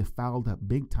have fouled up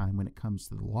big time when it comes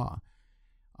to the law,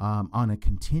 on a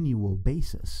continual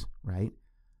basis, right?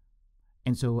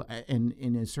 And so, and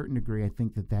in a certain degree, I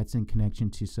think that that's in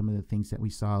connection to some of the things that we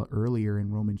saw earlier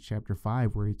in Romans chapter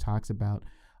 5, where he talks about,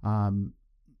 the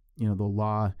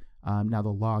law. Now the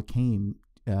law came,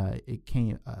 now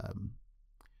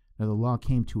the law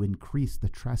came to increase the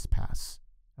trespass.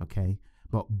 Okay.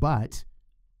 But,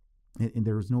 and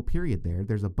there was no period there.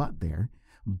 There's a but there.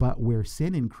 But where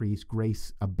sin increased,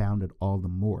 grace abounded all the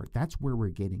more. That's where we're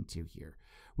getting to here.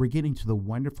 We're getting to the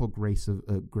wonderful grace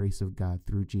of God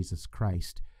through Jesus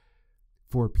Christ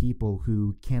for people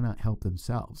who cannot help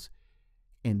themselves.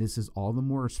 And this is all the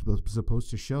more supposed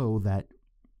to show that,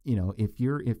 if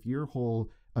your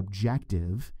whole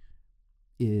objective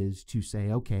is to say,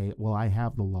 okay, well, I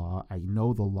have the law, I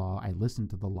know the law, I listen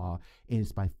to the law, and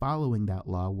it's by following that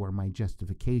law where my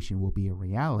justification will be a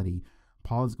reality.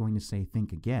 Paul is going to say,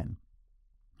 think again.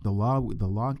 The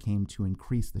law came to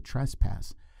increase the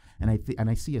trespass, and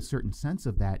I see a certain sense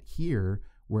of that here,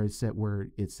 where it says what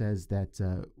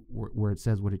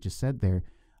it just said there,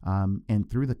 and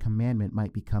through the commandment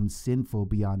might become sinful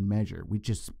beyond measure. We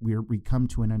come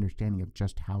to an understanding of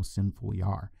just how sinful we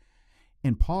are.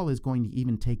 And Paul is going to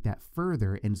even take that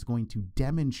further and is going to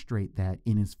demonstrate that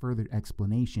in his further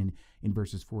explanation in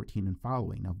verses 14 and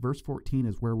following. Now, verse 14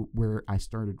 is where I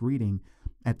started reading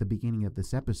at the beginning of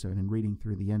this episode and reading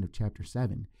through the end of chapter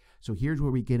 7. So here's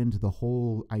where we get into the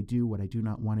whole I do what I do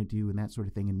not want to do and that sort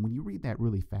of thing. And when you read that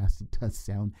really fast, it does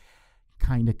sound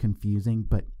kind of confusing,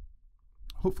 but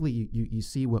hopefully you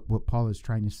see what Paul is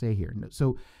trying to say here.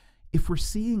 So if we're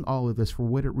seeing all of this for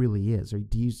what it really is,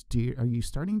 are you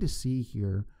starting to see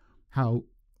here how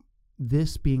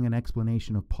this being an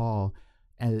explanation of Paul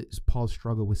as Paul's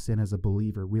struggle with sin as a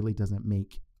believer really doesn't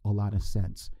make a lot of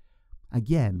sense?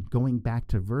 Again, going back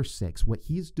to verse 6, what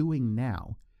he's doing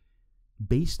now,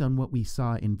 based on what we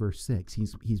saw in verse 6,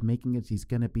 he's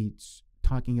going to be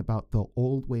talking about the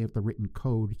old way of the written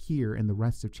code here in the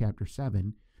rest of chapter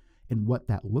 7 and what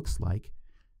that looks like,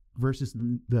 versus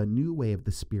the new way of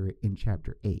the Spirit in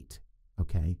chapter 8,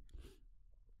 okay?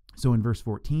 So in verse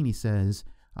 14, he says,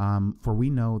 for we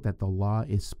know that the law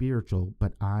is spiritual,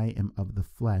 but I am of the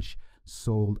flesh,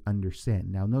 sold under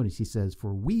sin. Now notice he says,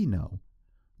 for we know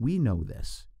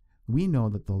this. We know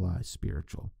that the law is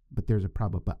spiritual, but there's a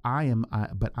problem. But I am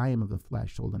of the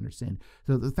flesh, sold under sin.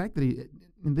 So the fact that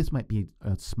and this might be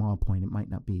a small point, it might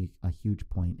not be a huge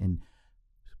point, and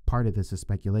part of this is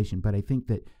speculation, but I think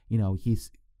that,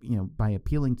 he's, by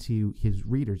appealing to his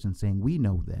readers and saying, we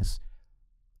know this,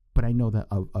 but I know that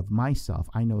of myself,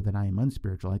 I know that I am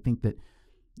unspiritual. I think that,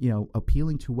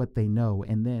 appealing to what they know,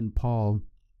 and then Paul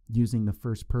using the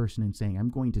first person and saying, I'm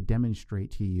going to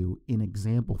demonstrate to you in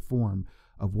example form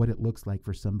of what it looks like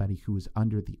for somebody who is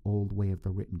under the old way of the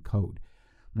written code.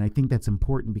 And I think that's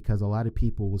important because a lot of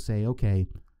people will say, okay,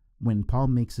 when Paul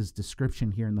makes his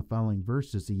description here in the following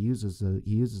verses, he uses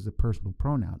a personal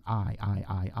pronoun,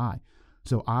 I.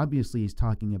 So obviously he's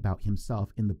talking about himself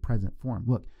in the present form.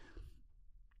 Look,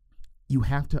 you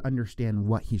have to understand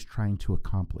what he's trying to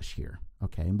accomplish here,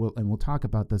 okay? And we'll talk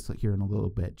about this here in a little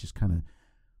bit, just kind of,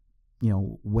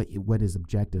 what his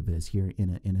objective is here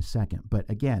in a second. But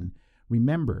again,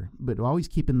 remember, but always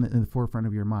keep in the forefront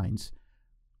of your minds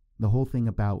the whole thing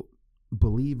about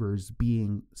believers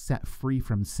being set free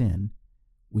from sin,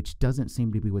 which doesn't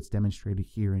seem to be what's demonstrated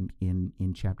here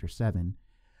in chapter 7.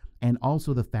 And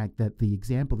also the fact that the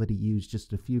example that he used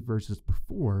just a few verses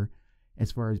before,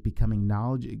 as far as becoming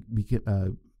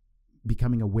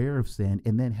aware of sin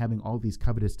and then having all these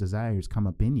covetous desires come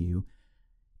up in you,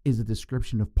 is a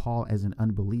description of Paul as an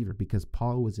unbeliever, because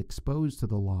Paul was exposed to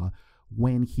the law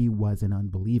when he was an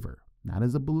unbeliever, not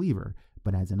as a believer,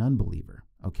 but as an unbeliever.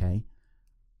 Okay.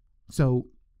 So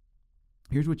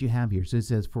here's what you have here. So it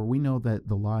says, for we know that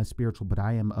the law is spiritual, but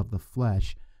I am of the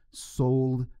flesh,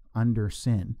 sold under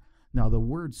sin. Now, the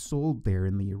word sold there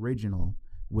in the original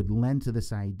would lend to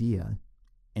this idea,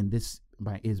 and this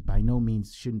by no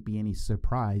means shouldn't be any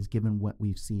surprise given what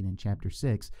we've seen in chapter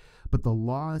 6. But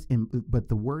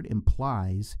the word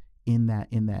implies in that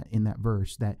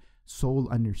verse that sold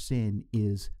under sin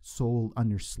is sold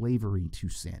under slavery to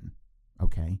sin.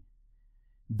 Okay,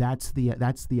 that's the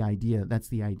idea. That's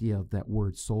the idea of that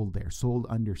word sold there, sold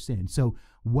under sin. So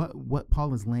what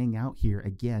Paul is laying out here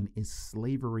again is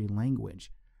slavery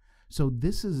language. So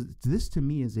this to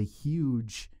me is a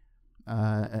huge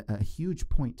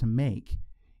point to make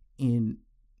in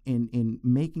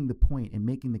making the point and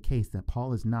making the case that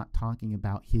Paul is not talking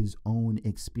about his own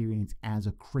experience as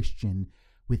a Christian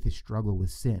with his struggle with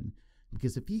sin.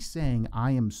 Because if he's saying,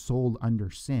 I am sold under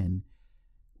sin,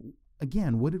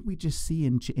 again, what did we just see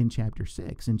in chapter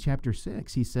 6? In chapter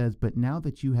 6, he says, but now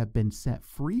that you have been set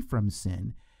free from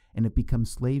sin and have become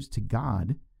slaves to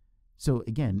God, So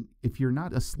again, if you're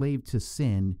not a slave to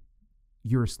sin,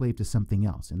 you're a slave to something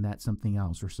else, and that something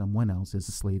else or someone else is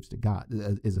a slave to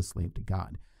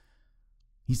God.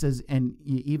 He says, and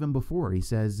even before, he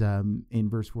says in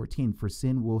verse 14, for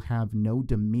sin will have no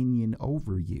dominion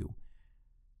over you,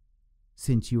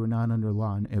 since you are not under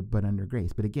law, but under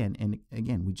grace. But again,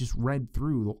 we just read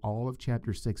through all of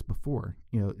chapter 6 before,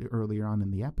 earlier on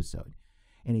in the episode.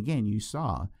 And again, you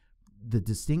saw the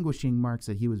distinguishing marks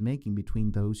that he was making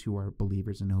between those who are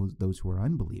believers and those who are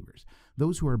unbelievers.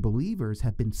 Those who are believers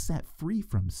have been set free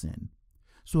from sin.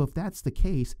 So if that's the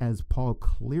case, as Paul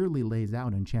clearly lays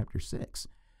out in chapter 6,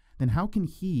 then how can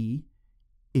he,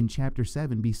 in chapter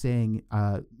 7, be saying,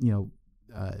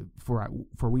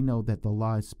 for we know that the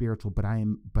law is spiritual, but I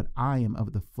am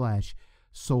of the flesh,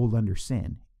 sold under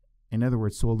sin. In other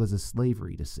words, sold as a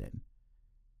slavery to sin.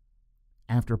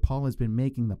 After Paul has been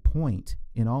making the point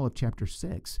in all of chapter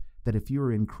 6 that if you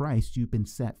are in Christ, you've been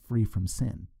set free from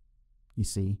sin. You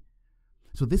see?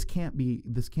 So this can't be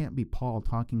Paul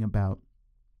talking about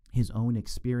his own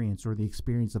experience or the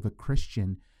experience of a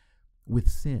Christian with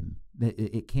sin.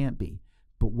 It can't be.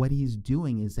 But what he's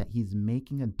doing is that he's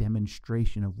making a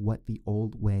demonstration of what the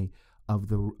old way of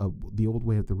the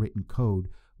written code,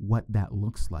 what that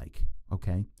looks like.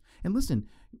 Okay? And listen,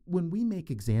 when we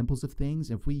make examples of things,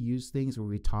 if we use things or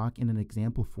we talk in an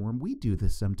example form, we do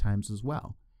this sometimes as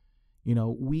well.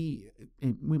 We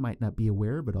might not be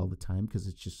aware of it all the time because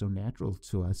it's just so natural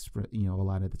to us for, a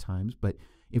lot of the times. But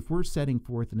if we're setting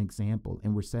forth an example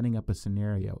and we're setting up a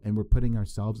scenario and we're putting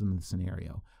ourselves in the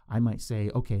scenario, I might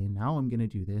say, okay, now I'm going to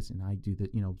do this and I do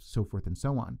that, so forth and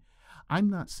so on. I'm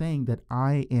not saying that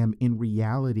I am in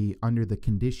reality under the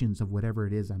conditions of whatever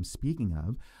it is I'm speaking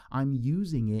of. I'm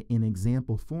using it in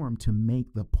example form to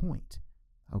make the point.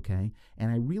 Okay,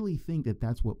 and I really think that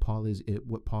that's what Paul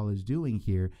is doing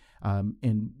here,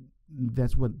 and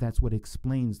that's what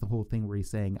explains the whole thing where he's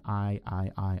saying I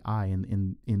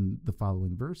in the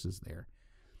following verses there.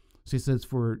 So he says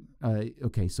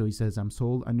so he says I'm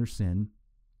sold under sin,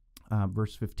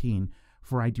 verse 15.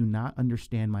 For I do not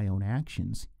understand my own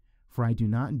actions, for I do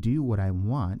not do what I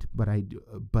want, but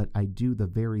I do the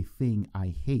very thing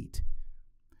I hate.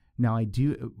 Now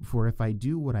for if I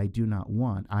do what I do not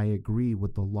want, I agree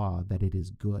with the law that it is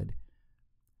good.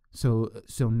 So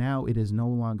now it is no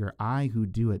longer I who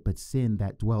do it, but sin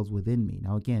that dwells within me.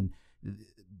 Now again,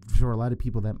 for a lot of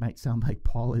people that might sound like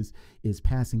Paul is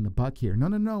passing the buck here.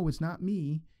 No, it's not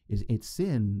me. It's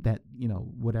sin that,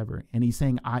 whatever. And he's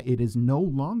saying it is no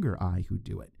longer I who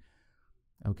do it.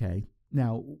 Okay.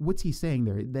 Now, what's he saying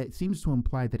there? That seems to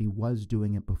imply that he was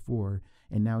doing it before,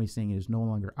 and now he's saying it is no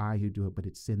longer I who do it, but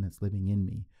it's sin that's living in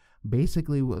me.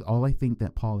 Basically, all I think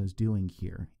that Paul is doing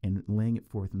here, and laying it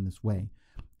forth in this way,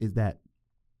 is that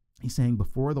he's saying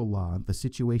before the law, the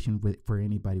situation for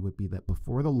anybody would be that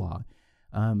before the law,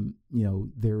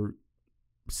 their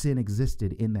sin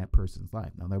existed in that person's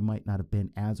life. Now, they might not have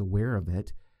been as aware of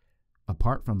it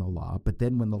apart from the law, but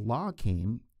then when the law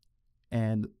came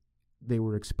and they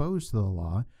were exposed to the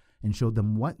law and showed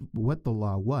them what the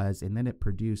law was, and then it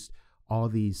produced all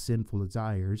these sinful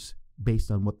desires based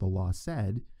on what the law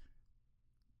said,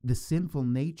 the sinful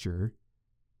nature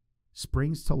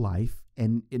springs to life,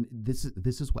 and this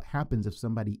is what happens if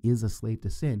somebody is a slave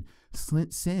to sin.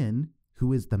 Sin,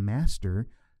 who is the master,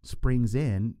 springs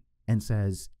in and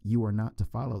says, you are not to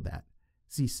follow that.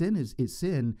 See, sin is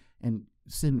sin, and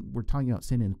sin, we're talking about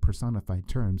sin in personified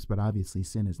terms, but obviously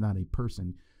sin is not a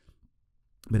person.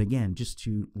 But again, just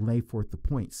to lay forth the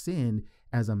point, sin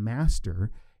as a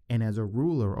master and as a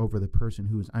ruler over the person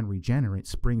who is unregenerate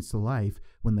springs to life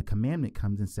when the commandment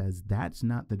comes and says, that's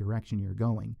not the direction you're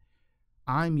going.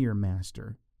 I'm your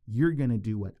master. You're going to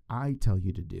do what I tell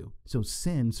you to do. So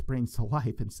sin springs to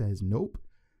life and says, nope.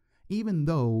 Even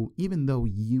though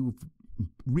you've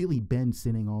really been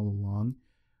sinning all along,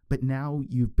 but now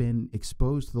you've been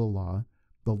exposed to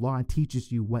the law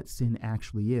teaches you what sin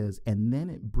actually is, and then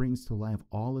it brings to life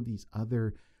all of these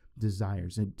other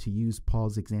desires. And to use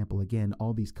Paul's example again,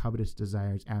 all these covetous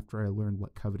desires after I learned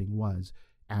what coveting was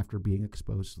after being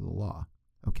exposed to the law.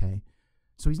 Okay?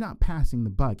 So he's not passing the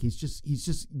buck. He's just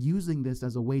using this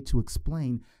as a way to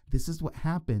explain this is what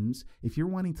happens if you're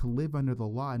wanting to live under the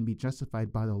law and be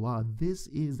justified by the law. This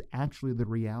is actually the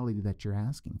reality that you're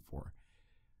asking for.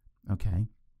 Okay?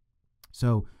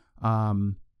 So,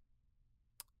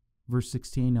 verse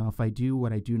 16, now if I do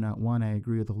what I do not want, I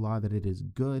agree with the law that it is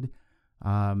good.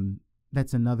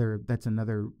 That's another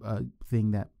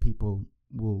thing that people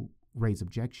will raise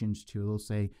objections to. They'll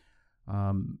say,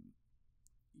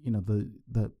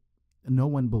 the no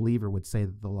one believer would say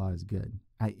that the law is good.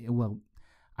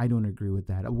 I I don't agree with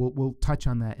that. We'll touch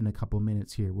on that in a couple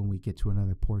minutes here when we get to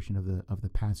another portion of the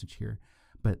passage here.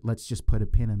 But let's just put a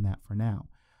pin in that for now.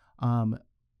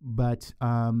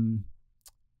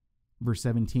 Verse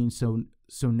 17. So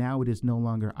now it is no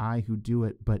longer I who do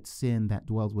it, but sin that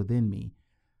dwells within me.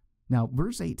 Now,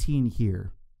 verse 18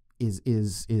 here is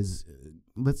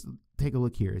let's take a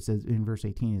look here. It says in verse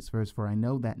 18, it says, "For I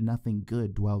know that nothing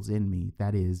good dwells in me,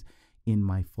 that is, in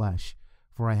my flesh.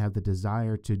 For I have the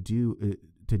desire to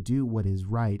do what is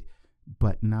right,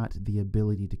 but not the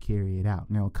ability to carry it out."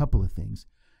 Now, a couple of things.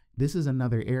 This is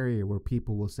another area where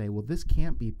people will say, well, this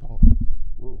can't be Paul.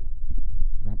 Whoa,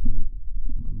 dropped the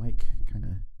mic, kind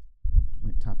of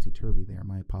went topsy-turvy there.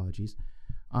 My apologies.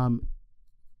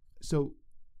 So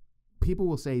people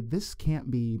will say this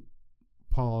can't be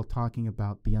Paul talking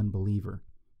about the unbeliever,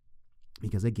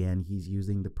 because again, he's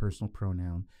using the personal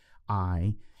pronoun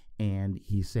I, and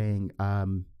he's saying,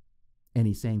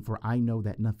 for I know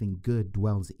that nothing good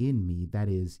dwells in me, that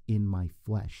is, in my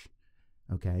flesh.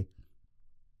 Okay.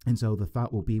 And so the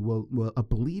thought will be, well,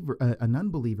 an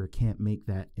unbeliever can't make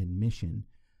that admission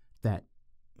that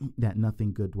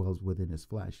nothing good dwells within his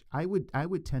flesh. I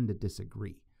would tend to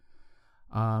disagree.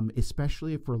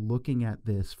 Especially if we're looking at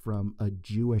this from a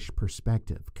Jewish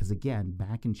perspective. Because again,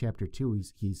 back in chapter 2,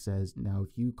 he says, now,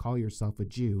 if you call yourself a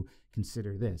Jew,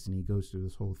 consider this. And he goes through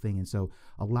this whole thing. And so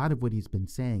a lot of what he's been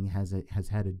saying has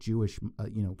had a Jewish,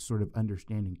 sort of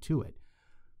understanding to it.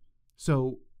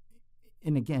 So,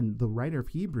 and again, the writer of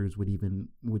Hebrews would even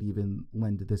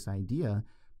lend to this idea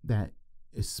that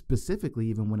specifically,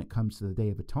 even when it comes to the Day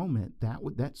of Atonement,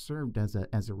 that served as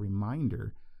a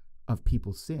reminder of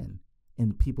people's sin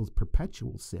and people's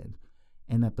perpetual sin,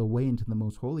 and that the way into the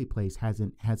most holy place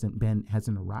hasn't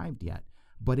arrived yet.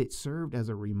 But it served as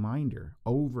a reminder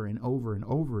over and over and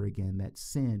over again that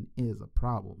sin is a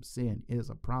problem. Sin is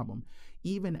a problem.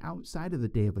 Even outside of the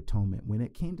Day of Atonement, when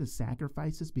it came to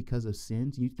sacrifices because of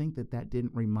sins, you think that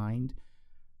didn't remind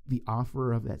the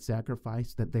offerer of that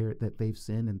sacrifice that they've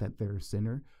sinned and that they're a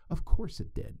sinner? Of course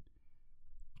it did.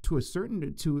 To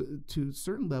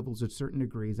certain levels, at certain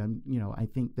degrees, I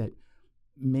think that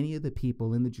many of the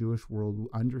people in the Jewish world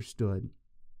understood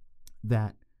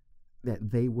that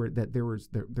there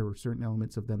were certain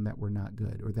elements of them that were not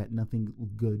good, or that nothing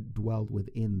good dwelled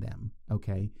within them.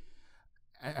 Okay,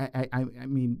 I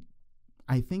mean,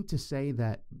 I think to say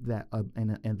that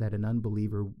an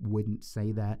unbeliever wouldn't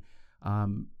say that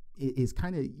is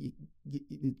kind of,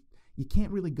 you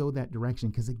can't really go that direction,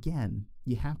 because again,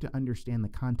 you have to understand the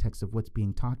context of what's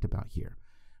being talked about here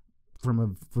from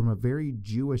a very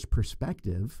Jewish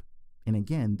perspective. And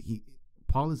again,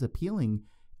 Paul is appealing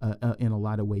in a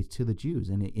lot of ways to the Jews,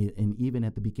 and even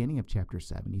at the beginning of chapter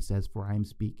 7, he says, "For I am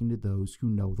speaking to those who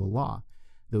know the law."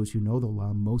 Those who know the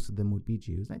law, most of them would be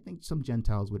Jews. I think some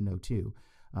Gentiles would know too.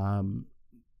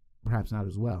 Perhaps not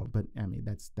as well, but I mean,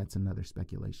 that's another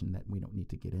speculation that we don't need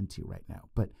to get into right now.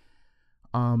 But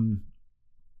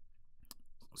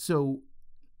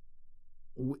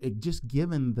just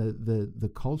given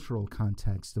the cultural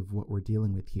context of what we're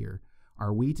dealing with here,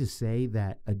 are we to say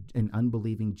that an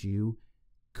unbelieving Jew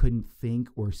couldn't think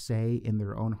or say in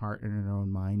their own heart and in their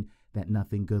own mind that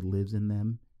nothing good lives in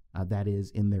them, that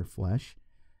is, in their flesh?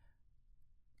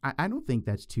 I don't think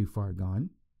that's too far gone.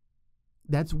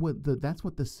 That's what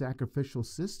the sacrificial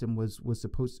system was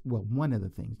supposed. Well, one of the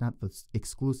things, not the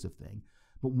exclusive thing,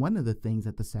 but one of the things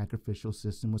that the sacrificial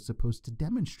system was supposed to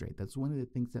demonstrate. That's one of the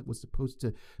things that was supposed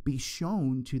to be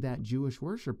shown to that Jewish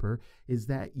worshiper, is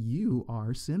that you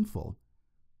are sinful,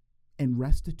 and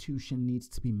restitution needs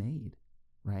to be made,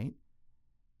 right?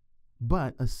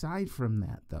 But aside from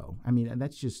that, though, I mean,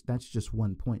 that's just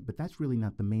one point, but that's really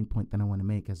not the main point that I want to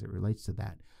make as it relates to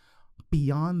that.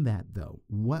 Beyond that, though,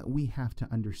 what we have to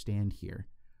understand here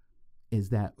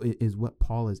is what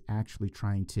Paul is actually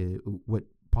trying to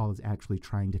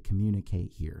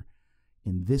communicate here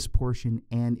in this portion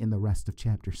and in the rest of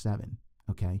chapter 7.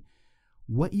 Okay,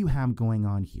 what you have going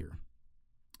on here.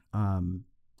 Well,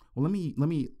 let me.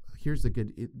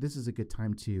 This is a good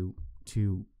time to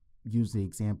use the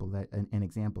example that an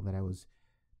example that I was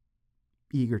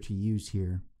eager to use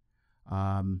here,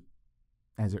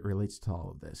 as it relates to all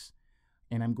of this.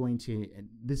 And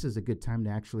this is a good time to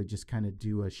actually just kind of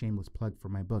do a shameless plug for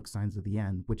my book, Signs of the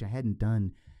End, which I hadn't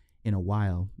done in a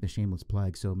while, the shameless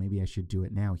plug. So maybe I should do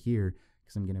it now here,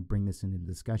 because I'm going to bring this into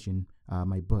discussion.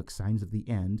 My book, Signs of the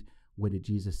End, What Did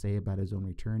Jesus Say About His Own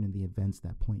Return and the Events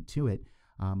That Point to It?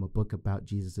 A book about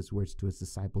Jesus' words to his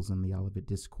disciples in the Olivet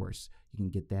Discourse. You can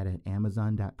get that at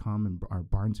Amazon.com or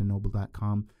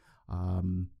BarnesandNoble.com.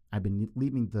 I've been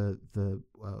leaving the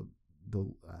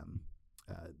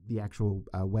the actual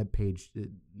web page,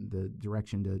 the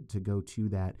direction to go to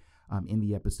that in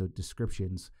the episode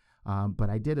descriptions. But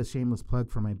I did a shameless plug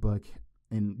for my book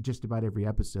in just about every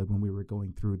episode when we were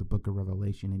going through the book of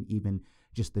Revelation, and even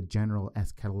just the general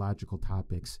eschatological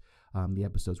topics, the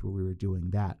episodes where we were doing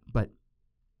that. But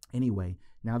anyway,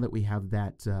 now that we have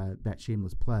that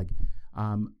shameless plug,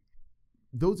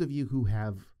 those of you who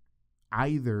have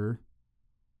either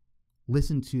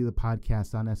listened to the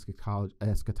podcast on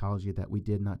eschatology that we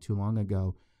did not too long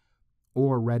ago,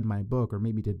 or read my book, or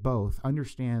maybe did both,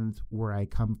 understand where I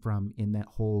come from in that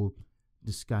whole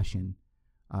discussion.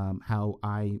 How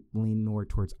I lean more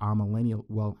towards amillennial.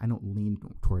 Well, I don't lean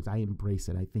towards, I embrace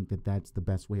it. I think that that's the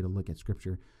best way to look at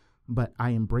scripture. But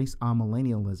I embrace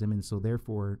amillennialism, and so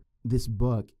therefore this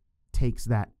book takes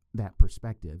that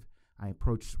perspective. I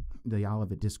approach the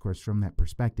Olivet Discourse from that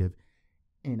perspective,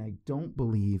 and I don't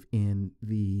believe in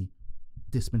the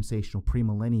dispensational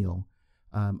premillennial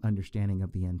understanding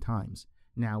of the end times.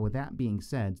 Now, with that being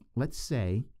said, let's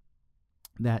say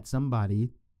that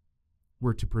somebody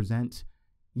were to present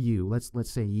you, let's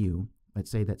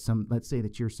say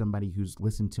that you're somebody who's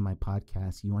listened to my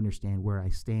podcast, you understand where I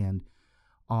stand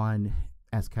on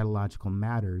eschatological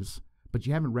matters, but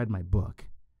you haven't read my book.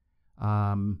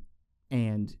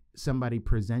 And somebody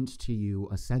presents to you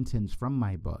a sentence from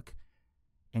my book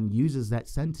and uses that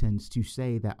sentence to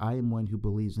say that I am one who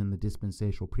believes in the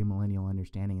dispensational premillennial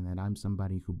understanding, and that I'm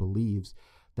somebody who believes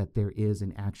that there is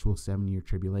an actual 7-year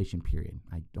tribulation period.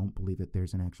 I don't believe that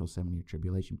there's an actual 7-year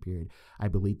tribulation period. I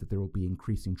believe that there will be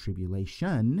increasing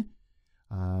tribulation,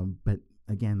 but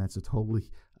again, that's a totally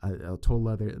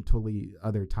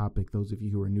other topic. Those of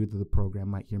you who are new to the program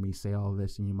might hear me say all of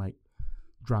this, and you might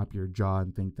drop your jaw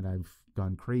and think that I've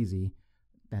gone crazy.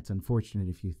 That's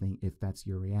unfortunate if that's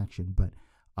your reaction, but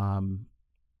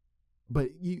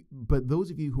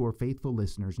those of you who are faithful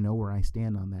listeners know where I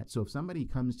stand on that. So if somebody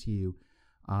comes to you,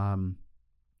 and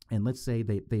let's say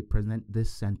they present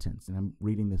this sentence, and I'm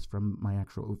reading this from my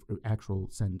actual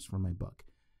sentence from my book,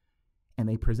 and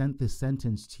they present this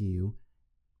sentence to you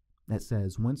that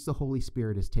says, once the Holy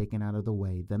Spirit is taken out of the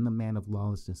way, then the man of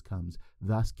lawlessness comes,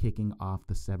 thus kicking off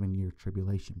the 7-year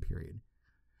tribulation period.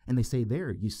 And they say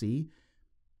there, you see,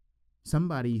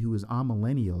 somebody who is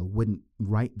amillennial wouldn't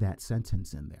write that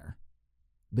sentence in there.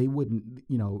 They wouldn't,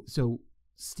 so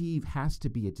Steve has to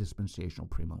be a dispensational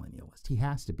premillennialist. He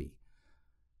has to be.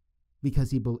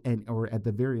 Because or at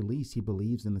the very least, he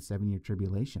believes in the 7-year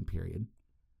tribulation period.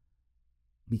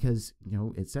 Because,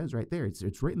 it says right there,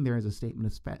 it's written there as a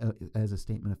statement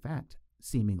of fact,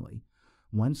 seemingly.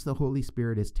 Once the Holy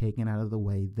Spirit is taken out of the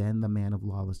way, then the man of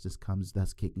lawlessness comes,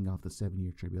 thus kicking off the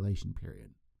 7-year tribulation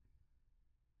period.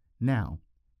 Now,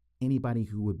 anybody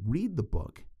who would read the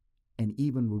book and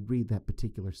even would read that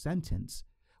particular sentence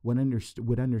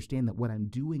would understand that what I'm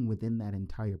doing within that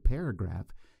entire paragraph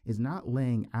is not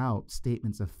laying out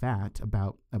statements of fact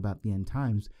about the end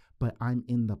times, but I'm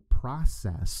in the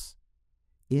process,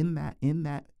 in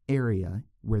that area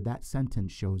where that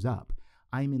sentence shows up,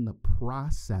 I'm in the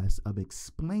process of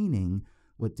explaining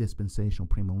what dispensational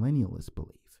premillennialists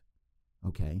believe.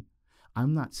 Okay?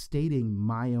 I'm not stating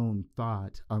my own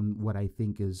thought on what I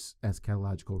think is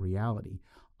eschatological reality.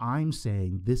 I'm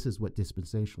saying this is what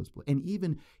dispensationalists believe. And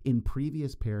even in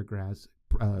previous paragraphs,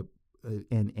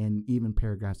 and even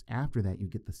paragraphs after that, you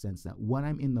get the sense that what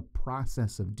I'm in the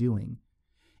process of doing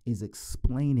is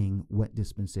explaining what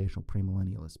dispensational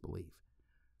premillennialists believe.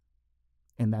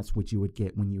 And that's what you would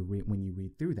get when you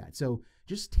read through that. So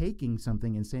just taking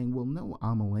something and saying, well, no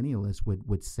amillennialist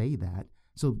would say that.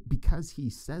 So because he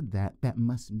said that, that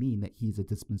must mean that he's a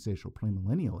dispensational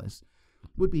premillennialist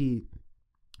would be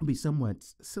somewhat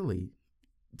silly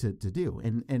to do.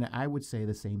 And I would say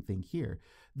the same thing here.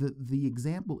 The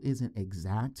example isn't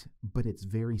exact, but it's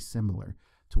very similar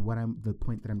to the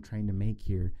point that I'm trying to make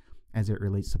here as it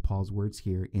relates to Paul's words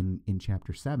here in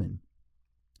chapter 7.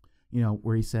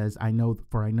 Where he says, I know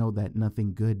that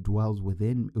nothing good dwells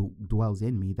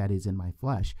in me, that is in my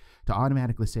flesh. To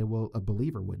automatically say, well, a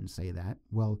believer wouldn't say that.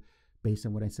 Well, based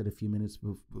on what I said a few minutes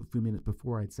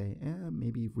before, I'd say,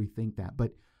 maybe rethink that.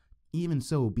 But even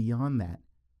so, beyond that,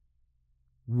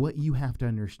 what you have to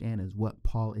understand is what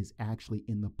Paul is actually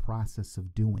in the process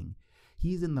of doing.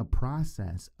 He's in the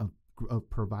process of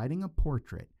providing a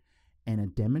portrait and a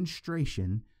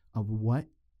demonstration of what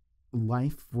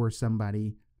life for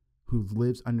somebody who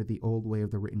lives under the old way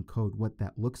of the written code, what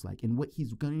that looks like. And what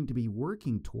he's going to be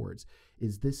working towards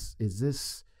is this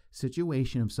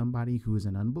situation of somebody who is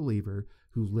an unbeliever,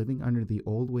 who's living under the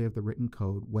old way of the written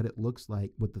code, what it looks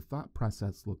like, what the thought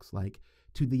process looks like,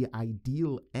 to the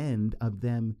ideal end of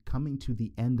them coming to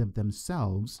the end of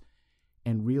themselves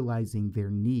and realizing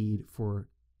their need for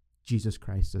Jesus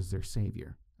Christ as their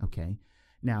Savior. Okay.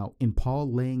 Now, in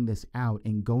Paul laying this out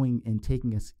and going and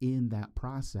taking us in that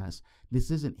process, this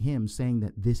isn't him saying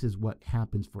that this is what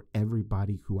happens for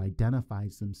everybody who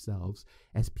identifies themselves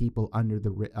as people under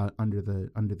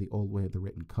the old way of the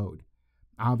written code.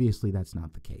 Obviously, that's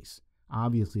not the case.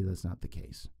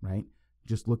 Right?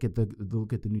 Just look at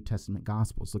the New Testament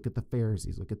Gospels. Look at the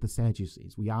Pharisees. Look at the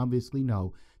Sadducees. We obviously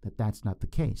know that that's not the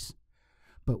case.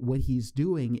 But what he's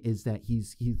doing is that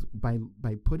he's by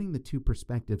putting the two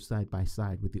perspectives side by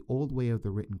side, with the old way of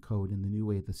the written code and the new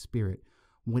way of the Spirit,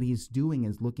 what he's doing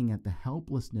is looking at the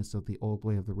helplessness of the old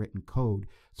way of the written code,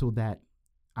 so that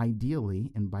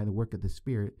ideally, and by the work of the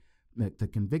Spirit, the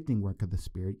convicting work of the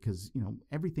Spirit, because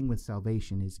everything with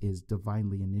salvation is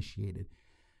divinely initiated.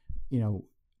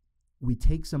 We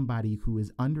take somebody who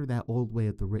is under that old way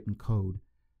of the written code,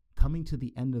 coming to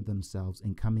the end of themselves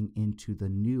and coming into the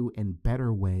new and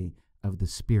better way of the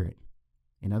Spirit.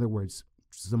 In other words,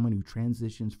 someone who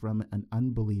transitions from an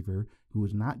unbeliever who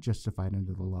is not justified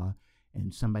under the law,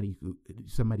 and somebody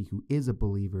who is a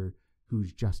believer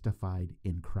who's justified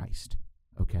in Christ.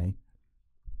 Okay?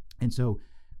 And so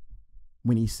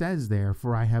when he says there,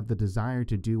 "For I have the desire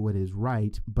to do what is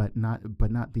right, but not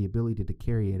the ability to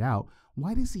carry it out,"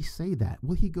 why does he say that?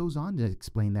 Well, he goes on to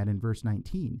explain that in verse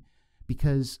 19,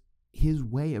 because his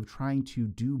way of trying to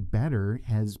do better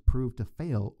has proved to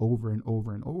fail over and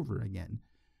over and over again.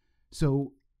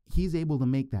 So he's able to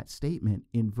make that statement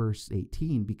in verse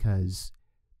 18 because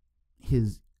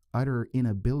his utter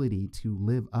inability to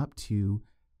live up to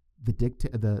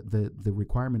the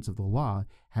requirements of the law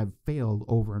have failed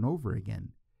over and over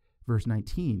again. Verse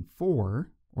 19,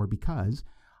 because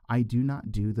I do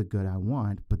not do the good I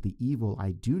want, but the evil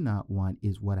I do not want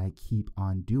is what I keep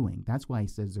on doing. That's why he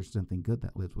says there's something good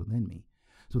that lives within me.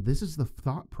 So this is the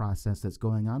thought process that's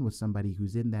going on with somebody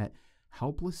who's in that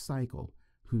helpless cycle,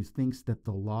 who thinks that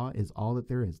the law is all that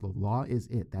there is. The law is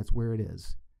it. That's where it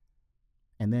is.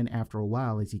 And then after a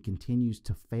while, as he continues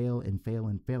to fail and fail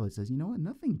and fail, it says, you know what?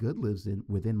 Nothing good lives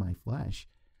within my flesh.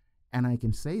 And I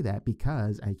can say that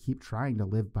because I keep trying to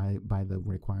live by the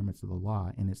requirements of the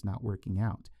law, and it's not working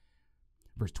out.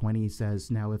 Verse 20 says,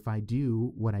 "Now if I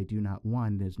do what I do not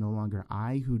want, it is no longer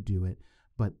I who do it,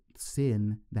 but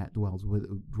sin that dwells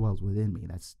within me."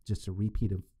 That's just a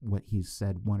repeat of what he's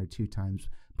said one or two times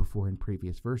before in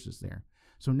previous verses there.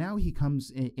 So now he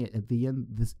comes at the end,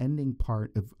 this ending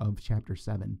part of chapter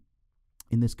 7,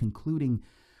 in this concluding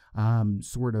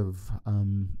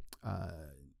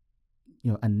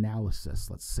analysis,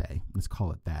 let's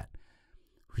call it that.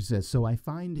 He says, "So I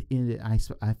find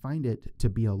it to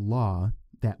be a law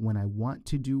that when I want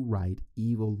to do right,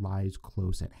 evil lies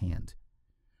close at hand.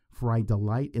 For I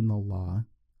delight in the law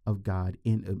of God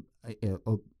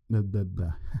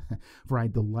for I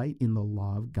delight in the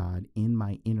law of God in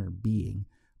my inner being,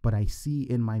 but I see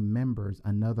in my members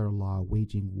another law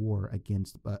waging war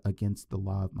against the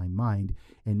law of my mind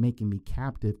and making me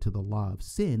captive to the law of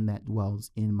sin that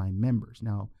dwells in my members."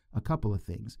 Now, a couple of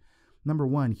things. Number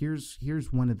one,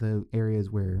 here's one of the areas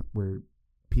where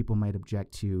people might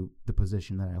object to the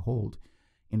position that I hold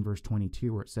in verse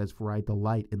 22, where it says, "For I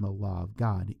delight in the law of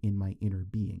God in my inner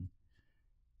being."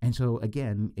 And so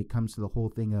again, it comes to the whole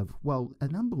thing of, well,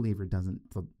 an unbeliever doesn't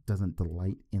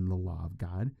delight in the law of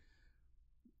God.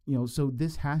 So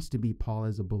this has to be Paul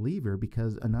as a believer,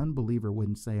 because an unbeliever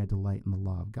wouldn't say, "I delight in the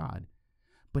law of God."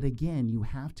 But again, you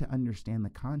have to understand the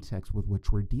context with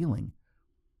which we're dealing.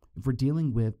 If we're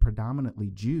dealing with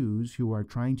predominantly Jews who are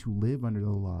trying to live under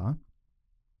the law,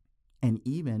 and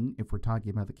even if we're talking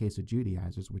about the case of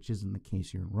Judaizers, which isn't the case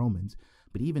here in Romans,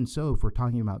 but even so, if we're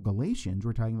talking about Galatians,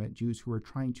 we're talking about Jews who are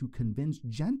trying to convince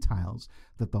Gentiles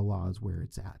that the law is where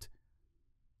it's at.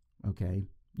 Okay?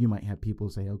 You might have people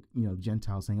say,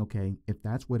 Gentiles saying, okay, if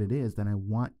that's what it is, then I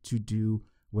want to do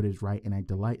what is right, and I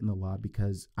delight in the law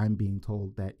because I'm being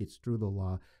told that it's through the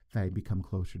law that I become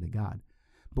closer to God.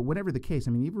 But whatever the case,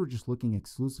 even if we're just looking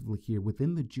exclusively here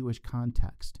within the Jewish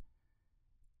context,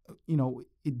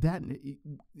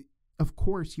 of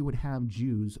course you would have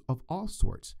Jews of all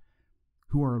sorts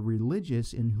who are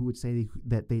religious and who would say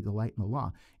that they delight in the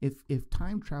law. If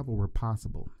time travel were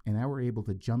possible and I were able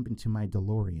to jump into my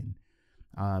DeLorean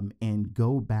and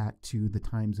go back to the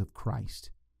times of Christ,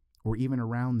 or even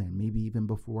around then, maybe even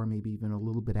before, maybe even a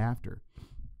little bit after,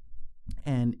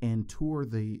 and tour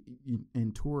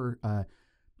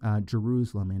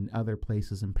Jerusalem and other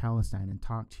places in Palestine and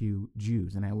talk to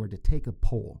Jews, and I were to take a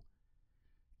poll,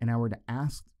 and I were to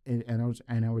ask, and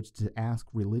I was to ask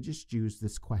religious Jews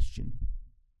this question: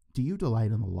 do you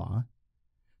delight in the law?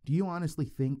 Do you honestly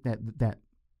think that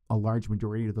a large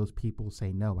majority of those people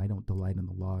say, no, I don't delight in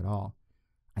the law at all.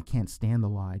 I can't stand the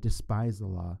law. I despise the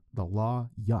law. The law,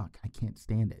 yuck. I can't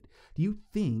stand it. Do you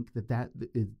think that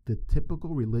the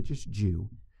typical religious Jew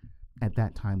at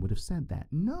that time would have said that?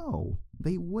 No,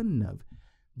 they wouldn't have.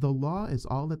 The law is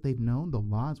all that they've known. The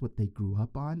law is what they grew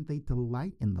up on. They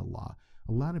delight in the law.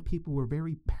 A lot of people were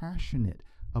very passionate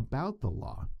about the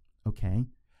law. Okay?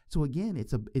 So again,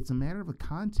 it's a matter of a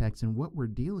context and what we're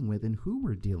dealing with and who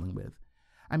we're dealing with.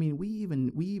 I mean, we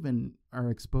even are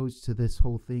exposed to this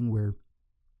whole thing where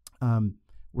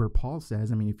Paul says,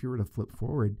 I mean, if you were to flip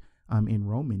forward in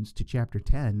Romans to chapter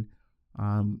 10,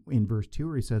 in verse 2,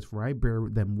 where he says, for I bear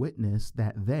them witness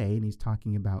that they, and he's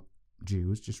talking about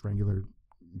Jews, just regular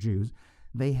Jews,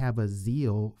 they have a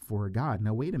zeal for God.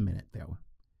 Now, wait a minute, though.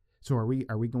 So are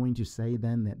we going to say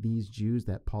then that these Jews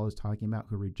that Paul is talking about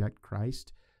who reject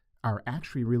Christ are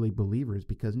actually really believers?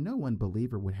 Because no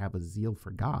unbeliever would have a zeal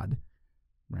for God,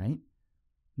 right?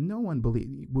 No one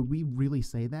would we really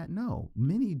say that? No.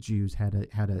 Many Jews had a,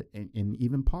 and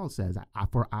even Paul says,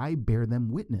 for I bear them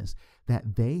witness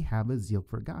that they have a zeal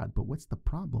for God. But what's the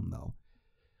problem though?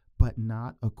 But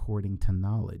not according to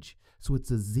knowledge. So it's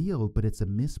a zeal, but it's a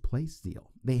misplaced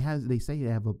zeal. They say they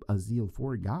have a zeal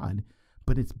for God,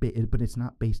 but it's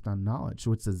not based on knowledge.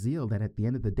 So it's a zeal that at the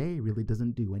end of the day really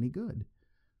doesn't do any good.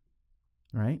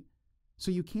 Right? So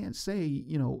you can't say,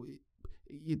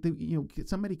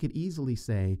 somebody could easily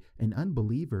say an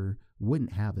unbeliever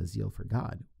wouldn't have a zeal for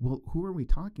God. Well, who are we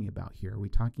talking about here? Are we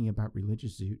talking about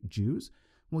religious Jews?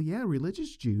 Well, yeah,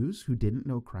 religious Jews who didn't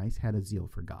know Christ had a zeal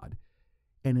for God.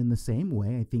 And in the same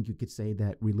way, I think you could say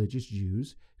that religious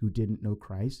Jews who didn't know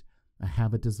Christ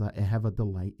have a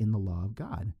delight in the law of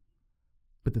God.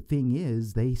 But the thing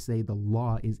is, they say the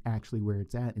law is actually where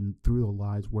it's at, and through the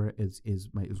law is where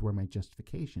my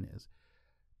justification is.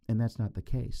 And that's not the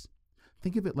case.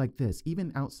 Think of it like this.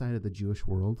 Even outside of the Jewish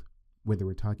world, whether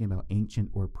we're talking about ancient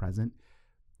or present,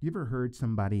 you ever heard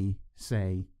somebody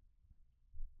say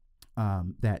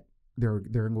that there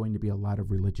are going to be a lot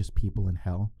of religious people in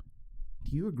hell?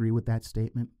 Do you agree with that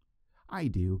statement? I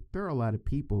do. There are a lot of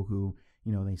people who,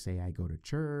 they say, I go to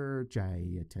church, I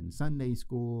attend Sunday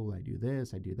school, I do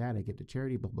this, I do that, I get to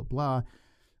charity, blah, blah, blah.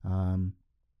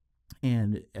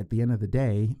 And at the end of the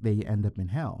day, they end up in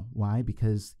hell. Why?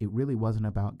 Because it really wasn't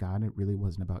about God. It really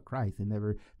wasn't about Christ. They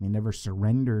never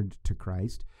surrendered to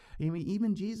Christ. I mean,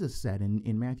 even Jesus said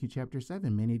in Matthew chapter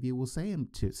 7, many of you will say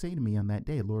to me on that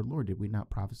day, Lord, Lord, did we not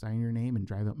prophesy in your name and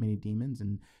drive out many demons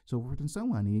and so forth and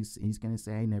so on? And he's going to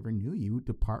say, I never knew you.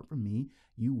 Depart from me,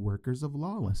 you workers of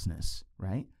lawlessness,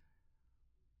 right?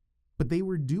 But they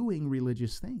were doing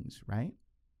religious things, right?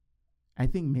 I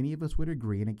think many of us would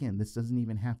agree, and again, this doesn't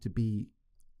even have to be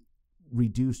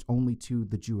reduced only to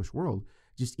the Jewish world,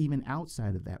 just even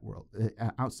outside of that world,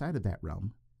 outside of that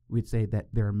realm, we'd say that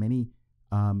there are many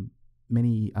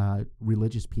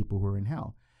religious people who are in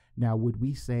hell. Now, would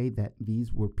we say that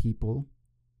these were people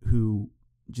who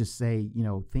just say,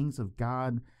 things of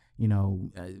God,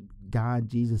 God,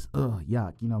 Jesus,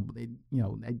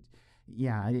 yuck,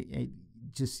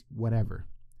 just whatever?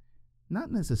 Not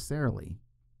necessarily.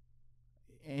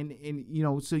 And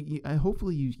so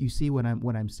hopefully you see what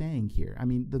I'm saying here. I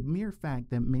mean, the mere fact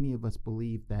that many of us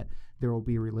believe that there will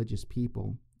be religious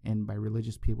people, and by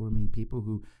religious people, I mean people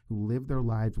who live their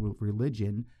lives with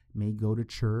religion, may go to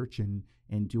church and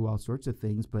do all sorts of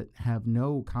things, but have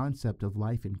no concept of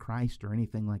life in Christ or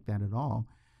anything like that at all.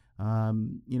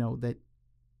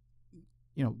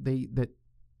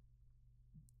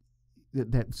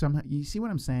 That somehow, you see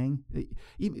what I'm saying?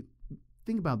 Even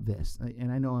think about this,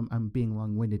 and I know I'm being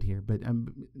long-winded here, but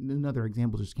another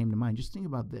example just came to mind. Just think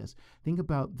about this. Think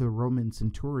about the Roman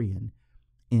centurion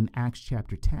in Acts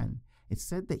chapter 10. It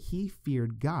said that he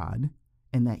feared God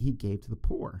and that he gave to the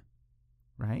poor,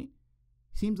 right?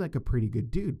 Seems like a pretty good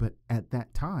dude, but at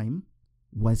that time,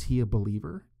 was he a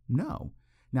believer? No.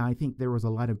 Now, I think there was a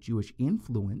lot of Jewish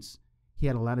influence. He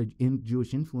had a lot of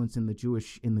Jewish influence in the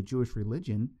Jewish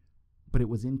religion, but it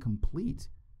was incomplete.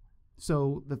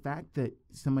 So the fact that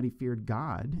somebody feared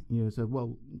God, said,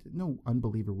 well, no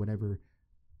unbeliever would ever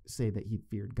say that he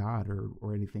feared God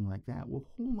or anything like that. Well,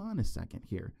 hold on a second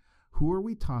here. Who are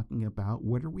we talking about?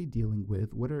 What are we dealing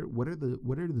with? What are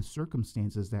the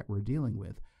circumstances that we're dealing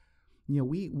with?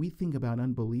 We think about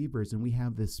unbelievers and we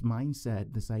have this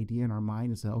mindset, this idea in our mind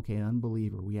and say, okay, an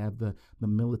unbeliever. We have the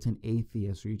militant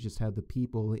atheist, or you just have the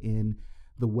people in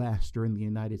the West or in the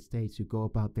United States who go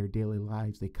about their daily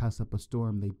lives. They cuss up a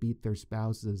storm. They beat their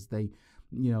spouses. They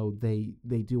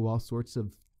do all sorts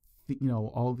of,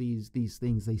 all these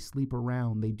things. They sleep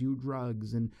around. They do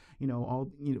drugs, and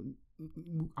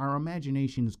our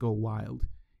imaginations go wild.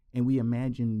 and we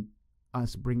imagine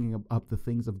us bringing up the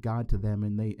things of God to them,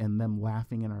 and them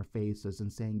laughing in our faces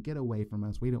and saying, get away from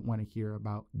us. We don't want to hear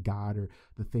about God or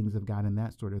the things of God and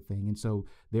that sort of thing. And so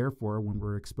therefore, when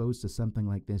we're exposed to something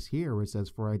like this here, where it says,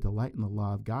 for I delight in the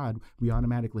law of God, we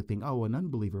automatically think, oh, an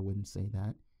unbeliever wouldn't say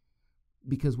that,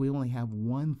 because we only have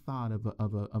one thought of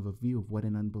a view of what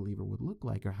an unbeliever would look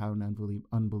like or how an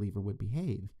unbeliever would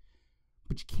behave.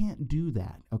 But you can't do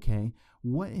that, okay?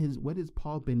 What has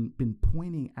Paul been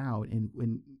pointing out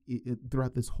and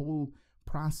throughout this whole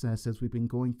process as we've been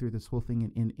going through this whole thing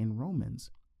in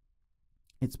Romans?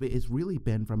 It's really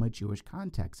been from a Jewish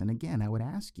context. And again, I would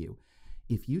ask you,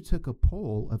 if you took a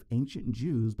poll of ancient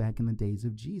Jews back in the days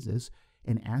of Jesus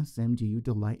and asked them, do you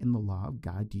delight in the law of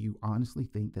God, do you honestly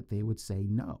think that they would say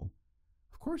no?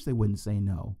 Of course they wouldn't say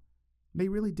no. They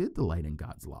really did delight in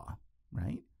God's law,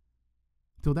 right?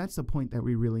 So that's the point that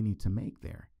we really need to make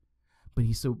there. But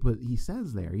he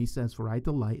says, for I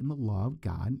delight in the law of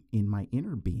God in my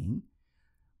inner being,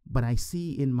 but I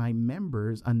see in my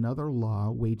members another law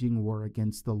waging war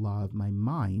against the law of my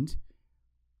mind.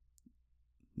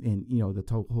 And,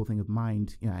 the whole thing of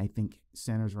mind, I think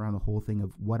centers around the whole thing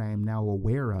of what I am now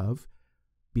aware of,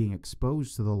 being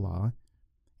exposed to the law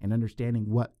and understanding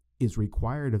what is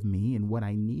required of me and what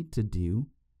I need to do.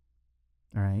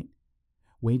 All right.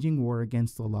 Waging war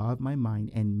against the law of my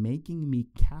mind and making me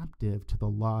captive to the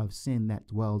law of sin that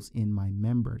dwells in my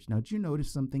members. Now, did you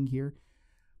notice something here?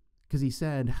 Because he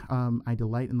said, I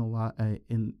delight in the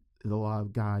law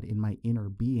of God in my inner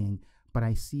being, but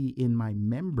I see in my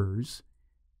members,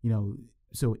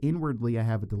 so inwardly I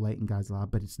have a delight in God's law,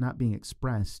 but it's not being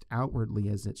expressed outwardly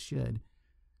as it should.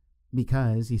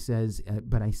 Because he says,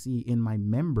 but I see in my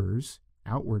members,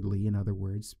 outwardly, in other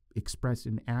words, expressed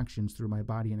in actions through my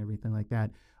body and everything like that,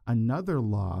 another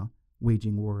law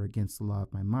waging war against the law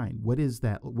of my mind. What is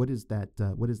that? What is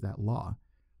that law?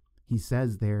 He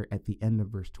says there at the end of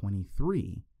verse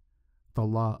 23, the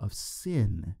law of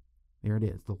sin. There it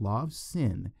is, the law of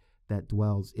sin that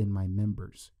dwells in my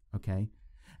members. Okay,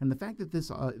 and the fact that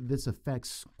this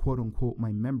affects quote unquote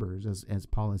my members, as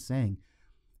Paul is saying,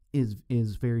 is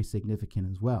very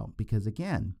significant as well, because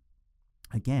again,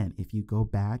 if you go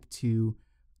back to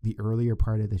the earlier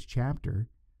part of this chapter,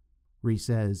 where he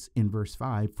says in verse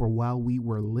 5, for while we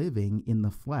were living in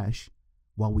the flesh,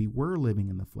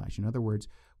 in other words,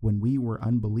 when we were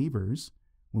unbelievers,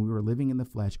 when we were living in the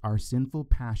flesh, our sinful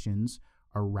passions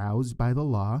aroused by the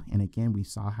law, and again, we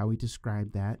saw how he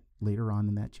described that later on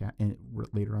in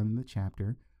the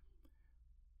chapter.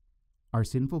 Our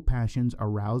sinful passions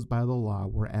aroused by the law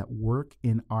were at work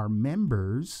in our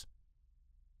members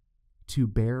to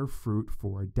bear fruit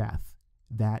for death.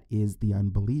 That is the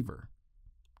unbeliever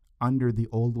under the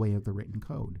old way of the written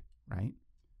code, right?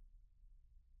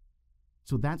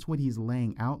 So that's what he's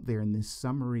laying out there in this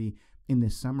summary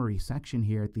section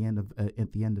here at the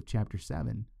end of chapter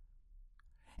 7.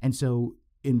 And so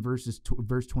in verse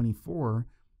 24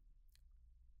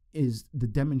 is the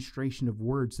demonstration of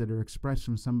words that are expressed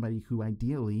from somebody who,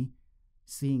 ideally,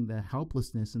 seeing the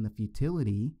helplessness and the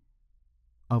futility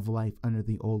of life under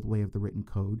the old way of the written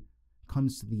code,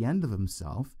 comes to the end of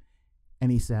himself,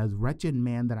 and he says, wretched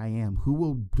man that I am, who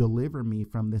will deliver me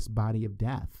from this body of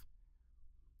death?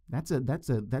 That's a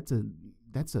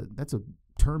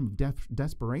term of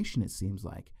desperation, it seems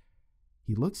like.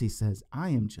 He says, I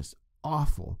am just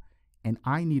awful, and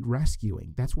I need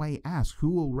rescuing. That's why he asks,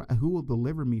 who will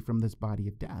deliver me from this body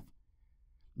of death?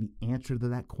 The answer to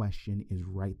that question is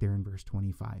right there in verse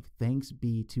 25. Thanks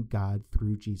be to God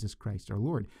through Jesus Christ our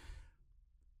Lord.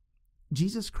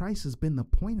 Jesus Christ has been the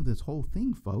point of this whole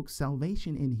thing, folks.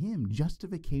 Salvation in him,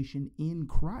 justification in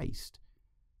Christ,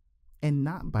 and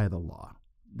not by the law.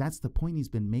 That's the point he's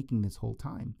been making this whole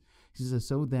time. He says,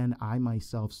 so then I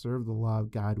myself serve the law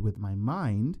of God with my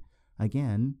mind,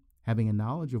 again, having a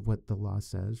knowledge of what the law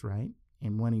says, right?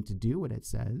 And wanting to do what it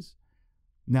says,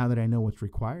 now that I know what's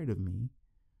required of me.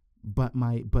 But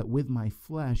with my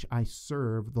flesh, I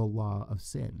serve the law of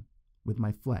sin. With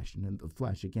my flesh. And then the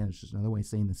flesh, again, is just another way of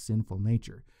saying the sinful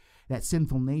nature. That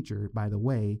sinful nature, by the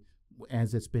way,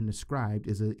 as it's been described,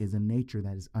 is a nature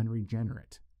that is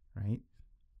unregenerate, right?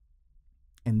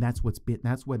 And that's what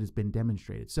has been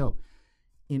demonstrated. So,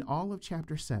 in all of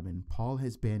chapter 7, Paul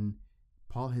has been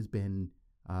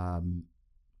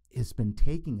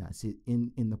taking us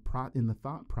in the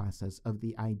thought process of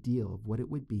the ideal of what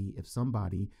it would be if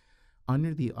somebody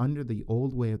under the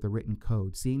old way of the written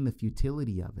code, seeing the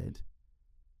futility of it,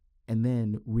 and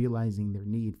then realizing their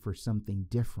need for something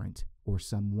different or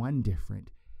someone different,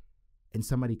 and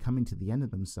somebody coming to the end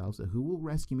of themselves, who will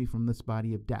rescue me from this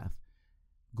body of death?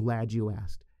 Glad you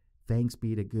asked. Thanks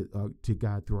be to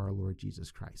God through our Lord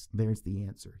Jesus Christ. There's the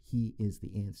answer. He is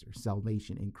the answer.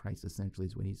 Salvation in Christ essentially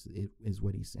is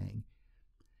what he's saying.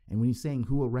 And when he's saying,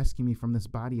 who will rescue me from this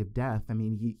body of death? I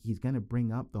mean, he's going to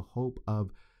bring up the hope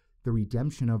of the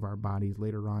redemption of our bodies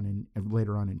later on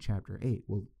in chapter 8.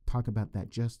 We'll talk about that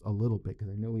just a little bit,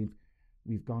 because I know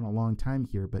we've gone a long time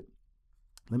here, but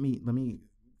let me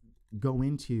go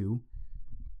into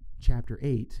chapter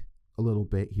 8 a little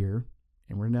bit here.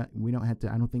 And I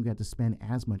don't think we have to spend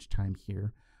as much time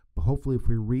here, but hopefully if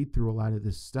we read through a lot of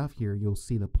this stuff here, you'll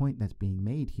see the point that's being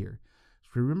made here.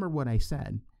 So remember what I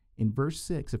said. In verse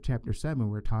 6 of chapter 7,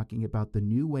 we're talking about the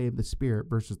new way of the Spirit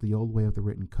versus the old way of the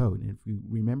written code. And if you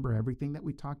remember everything that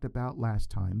we talked about last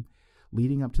time,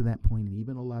 leading up to that point, and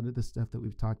even a lot of the stuff that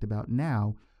we've talked about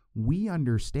now, we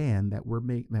understand that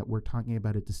we're talking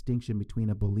about a distinction between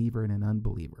a believer and an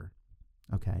unbeliever.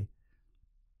 Okay?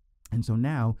 And so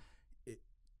now,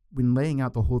 when laying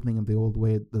out the whole thing of the old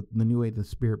way, the new way of the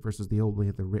Spirit versus the old way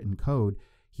of the written code,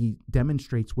 he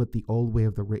demonstrates what the old way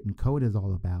of the written code is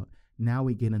all about. Now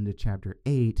we get into chapter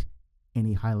 8, and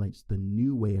he highlights the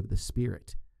new way of the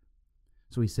Spirit.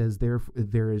 So he says,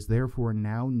 there is therefore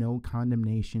now no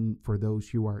condemnation for those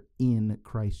who are in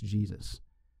Christ Jesus.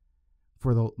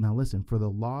 Now listen, for the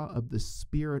law of the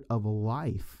Spirit of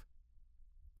life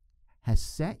has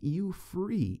set you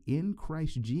free in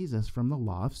Christ Jesus from the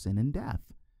law of sin and death.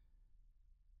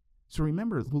 So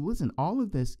remember, listen, all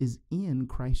of this is in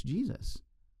Christ Jesus.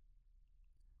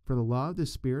 For the law of the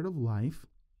Spirit of life,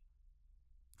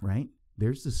 right?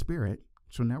 There's the Spirit.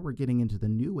 So now we're getting into the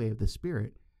new way of the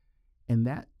Spirit. And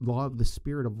that law of the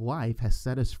Spirit of life has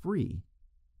set us free.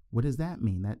 What does that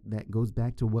mean? That goes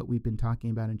back to what we've been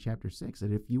talking about in chapter 6,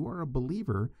 that if you are a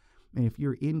believer and if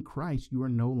you're in Christ, you are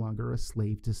no longer a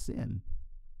slave to sin.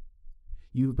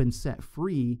 You've been set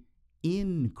free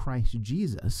in Christ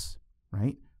Jesus,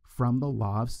 right? From the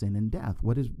law of sin and death.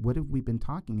 What have we been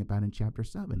talking about in chapter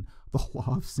 7? The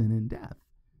law of sin and death.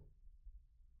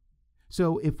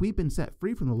 So if we've been set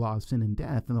free from the law of sin and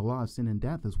death, and the law of sin and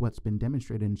death is what's been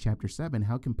demonstrated in chapter 7,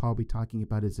 how can Paul be talking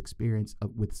about his experience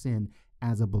with sin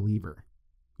as a believer?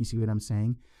 You see what I'm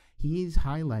saying? He's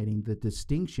highlighting the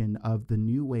distinction of the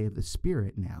new way of the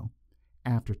Spirit now,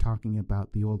 after talking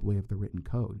about the old way of the written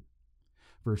code.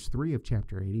 Verse 3 of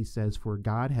chapter 8, he says, For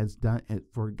God has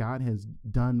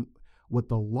done what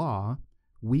the law,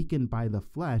 weakened by the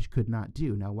flesh, could not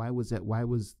do. Now, why was the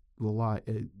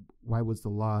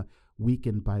law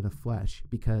weakened by the flesh?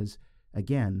 Because,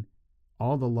 again,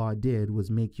 all the law did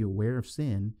was make you aware of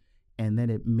sin, and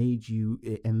then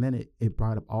it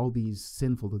brought up all these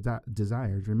sinful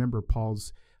desires. Remember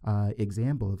Paul's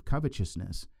example of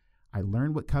covetousness. I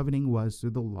learned what coveting was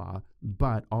through the law,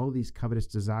 but all these covetous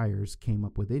desires came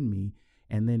up within me.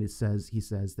 And then he says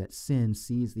that sin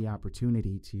seized the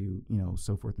opportunity to,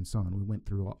 so forth and so on. We went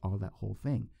through all that whole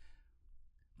thing.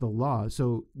 The law.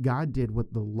 So God did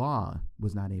what the law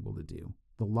was not able to do.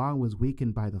 The law was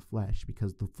weakened by the flesh,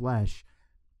 because the flesh,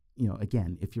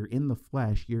 again, if you're in the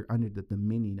flesh, you're under the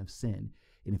dominion of sin.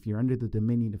 And if you're under the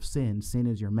dominion of sin, sin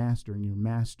is your master, and your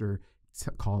master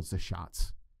calls the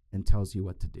shots and tells you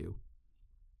what to do.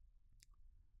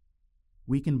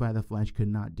 Weakened by the flesh could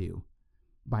not do.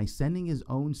 By sending his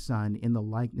own Son in the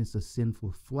likeness of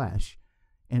sinful flesh,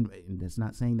 and it's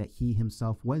not saying that he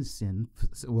himself was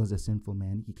a sinful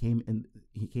man. He came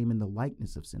in the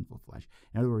likeness of sinful flesh.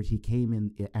 In other words, he came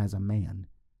in as a man,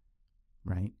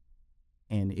 right?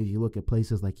 And if you look at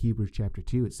places like Hebrews chapter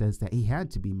 2, it says that he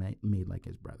had to be made like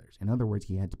his brothers. In other words,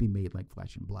 he had to be made like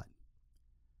flesh and blood.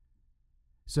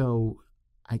 So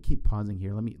I keep pausing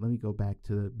here. Let me go back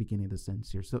to the beginning of the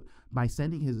sentence here. So by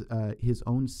sending his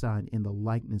own Son in the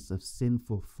likeness of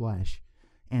sinful flesh,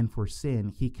 and for sin,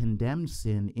 he condemned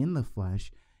sin in the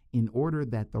flesh, in order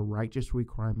that the righteous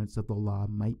requirements of the law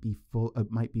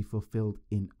might be fulfilled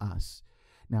in us.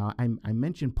 Now, I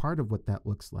mentioned part of what that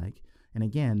looks like, and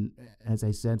again, as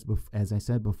I said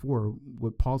before,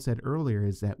 what Paul said earlier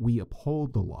is that we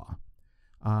uphold the law.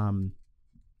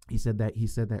 He said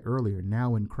that earlier.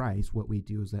 Now in Christ, what we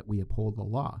do is that we uphold the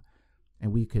law.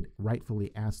 And we could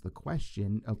rightfully ask the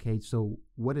question, okay, so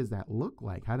what does that look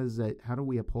like? How do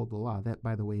we uphold the law? That,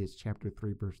 by the way, is chapter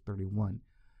 3, verse 31,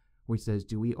 where he says,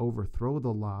 do we overthrow the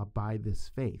law by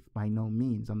this faith? By no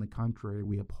means. On the contrary,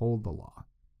 we uphold the law,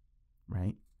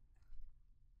 right?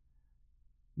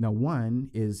 Now, one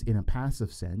is in a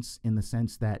passive sense, in the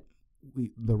sense that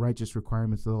the righteous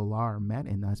requirements of the law are met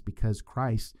in us because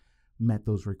Christ met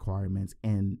those requirements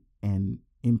and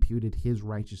imputed his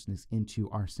righteousness into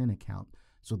our sin account,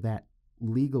 so that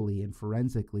legally and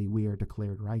forensically we are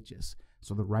declared righteous.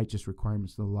 So the righteous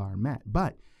requirements of the law are met.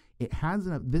 But it has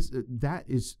that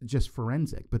is just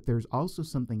forensic, but there's also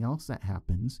something else that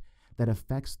happens that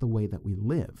affects the way that we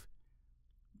live.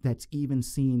 That's even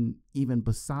seen even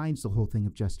besides the whole thing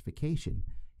of justification.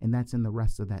 And that's in the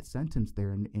rest of that sentence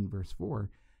there in verse 4.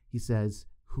 He says,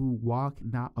 who walk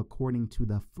not according to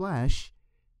the flesh,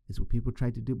 is what people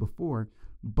tried to do before,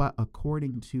 but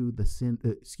according to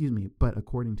the but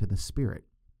according to the Spirit.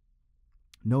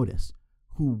 Notice,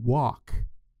 who walk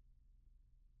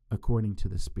according to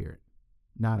the Spirit,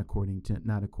 not according to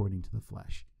the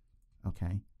flesh.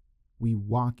 Okay? We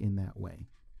walk in that way.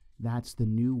 That's the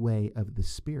new way of the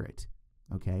Spirit.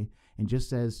 Okay? And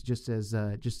just as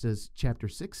chapter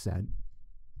 6 said,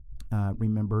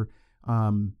 remember,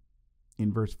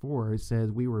 in verse 4, it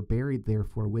says, we were buried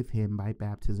therefore with him by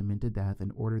baptism into death,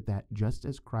 in order that just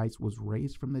as Christ was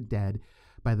raised from the dead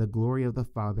by the glory of the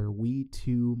Father, we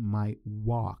too might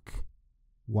walk.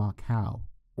 Walk how?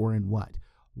 Or in what?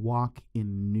 Walk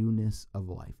in newness of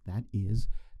life. That is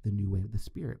the new way of the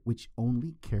Spirit, which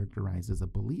only characterizes a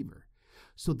believer.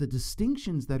 So the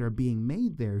distinctions that are being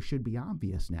made there should be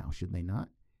obvious now, should they not?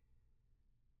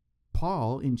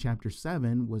 Paul in chapter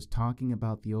 7 was talking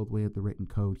about the old way of the written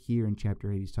code. Here in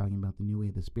chapter 8, he's talking about the new way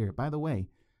of the Spirit. By the way,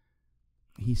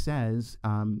 he says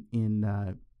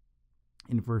in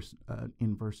verse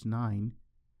 9,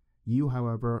 you,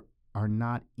 however, are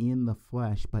not in the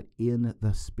flesh, but in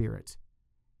the Spirit,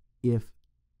 if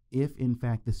in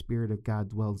fact the Spirit of God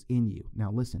dwells in you.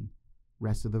 Now listen,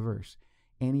 rest of the verse.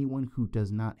 Anyone who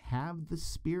does not have the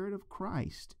Spirit of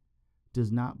Christ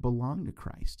does not belong to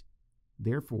Christ.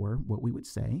 Therefore, what we would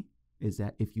say is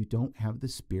that if you don't have the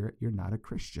Spirit, you're not a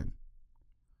Christian.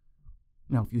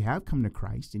 Now, if you have come to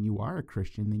Christ and you are a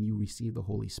Christian, then you receive the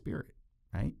Holy Spirit,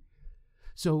 right?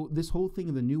 So this whole thing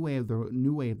of the new way of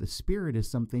the Spirit is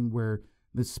something where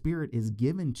the Spirit is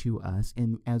given to us,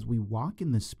 and as we walk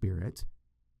in the Spirit,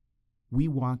 we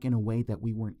walk in a way that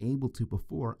we weren't able to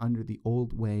before under the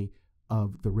old way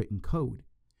of the written code.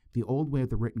 The old way of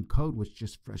the written code was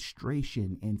just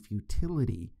frustration and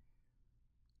futility,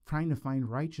 trying to find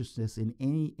righteousness in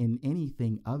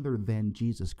anything other than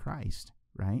Jesus Christ,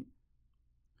 right?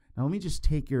 Now let me just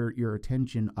take your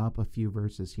attention up a few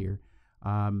verses here,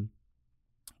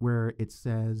 where it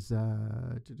says,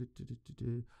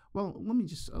 well, let me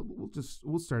just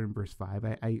we'll start in verse 5.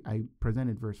 I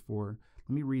presented verse 4.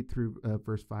 Let me read through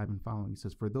verse 5 and following. It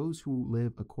says, for those who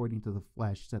live according to the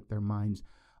flesh set their minds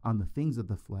on the things of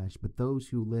the flesh, but those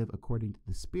who live according to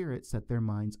the Spirit set their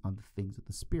minds on the things of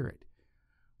the Spirit.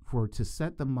 For to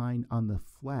set the mind on the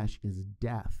flesh is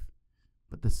death,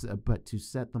 but to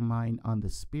set the mind on the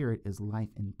Spirit is life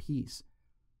and peace.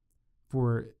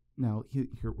 For now here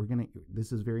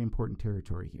this is very important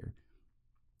territory here.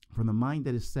 For the mind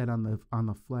that is set on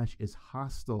the flesh is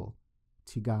hostile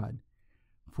to God.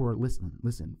 For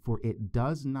listen, for it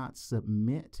does not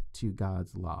submit to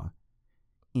God's law.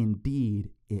 Indeed,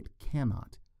 it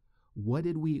cannot. What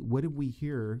did we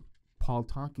hear Paul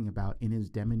talking about in his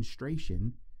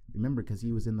demonstration? Remember, because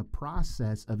he was in the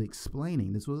process of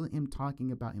explaining. This wasn't him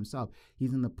talking about himself.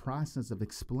 He's in the process of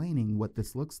explaining what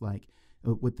this looks like,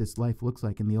 what this life looks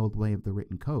like in the old way of the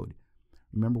written code.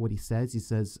 Remember what he says? He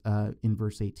says in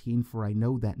verse 18, for I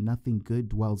know that nothing good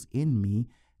dwells in me,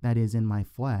 that is in my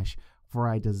flesh. For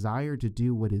I desire to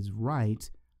do what is right,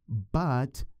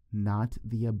 but not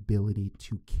the ability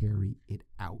to carry it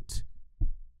out.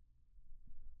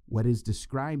 What is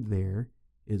described there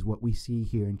is what we see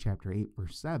here in chapter 8,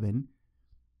 verse 7.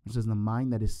 It says, the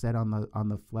mind that is set on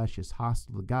the flesh is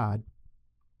hostile to God.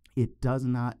 It does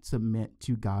not submit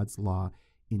to God's law.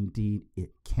 Indeed,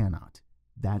 it cannot.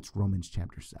 That's Romans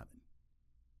chapter 7.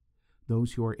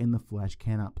 Those who are in the flesh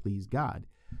cannot please God.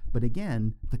 But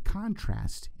again, the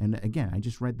contrast, and again, I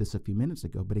just read this a few minutes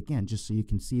ago, but again, just so you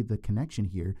can see the connection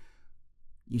here,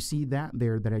 you see that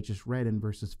there that I just read in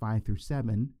verses 5 through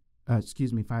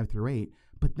 8.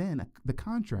 But then the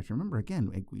contrast, remember again,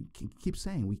 we keep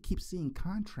seeing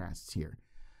contrasts here.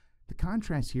 The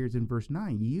contrast here is in verse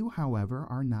 9. You, however,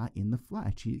 are not in the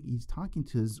flesh. He's talking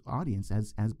to his audience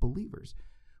as believers,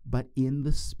 but in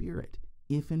the Spirit,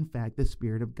 if in fact the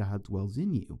Spirit of God dwells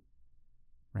in you,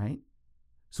 right?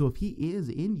 So if he is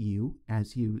in you,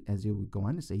 as you would go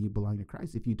on to say, you belong to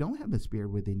Christ. If you don't have the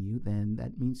Spirit within you, then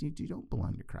that means you don't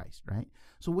belong to Christ, right?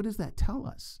 So what does that tell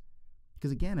us?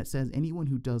 Because again, it says anyone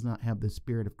who does not have the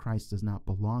Spirit of Christ does not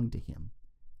belong to him.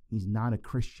 He's not a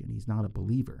Christian. He's not a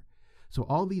believer. So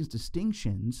all these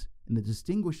distinctions and the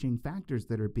distinguishing factors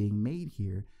that are being made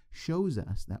here shows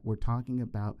us that we're talking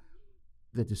about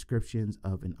the descriptions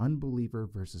of an unbeliever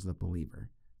versus a believer.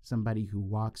 Somebody who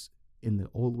walks in the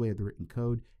old way of the written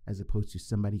code as opposed to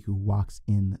somebody who walks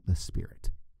in the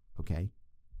Spirit. Okay?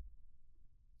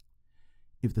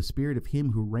 If the spirit of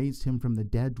him who raised him from the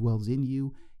dead dwells in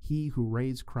you, he who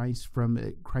raised Christ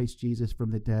Jesus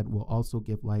from the dead will also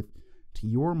give life to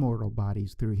your mortal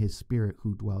bodies through his spirit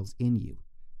who dwells in you.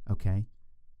 Okay?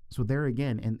 So there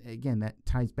again, and again, that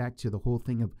ties back to the whole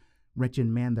thing of wretched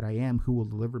man that I am, who will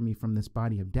deliver me from this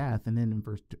body of death. And then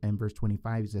in verse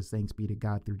 25, he says, thanks be to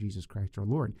God through Jesus Christ our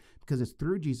Lord. Because it's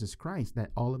through Jesus Christ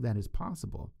that all of that is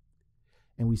possible.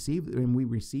 And we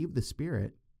receive the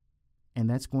Spirit, and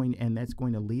that's going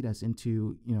to lead us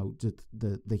into, just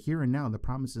the here and now, the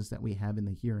promises that we have in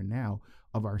the here and now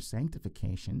of our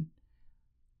sanctification,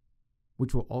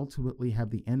 which will ultimately have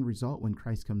the end result when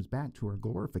Christ comes back to our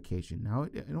glorification. Now,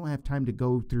 I don't have time to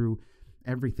go through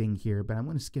everything here, but I'm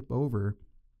going to skip over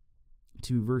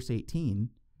to verse 18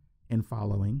 and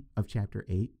following of chapter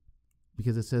 8,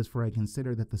 because it says, for I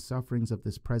consider that the sufferings of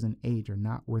this present age are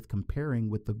not worth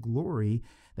comparing with the glory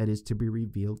that is to be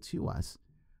revealed to us.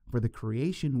 For the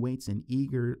creation waits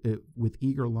with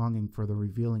eager longing for the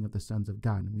revealing of the sons of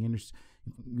God. And we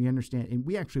understand, and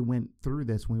we actually went through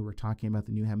this when we were talking about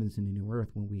the new heavens and the new earth,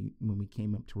 when we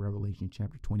came up to Revelation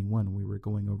chapter 21, and we were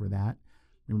going over that.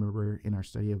 Remember in our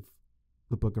study of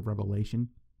the book of Revelation,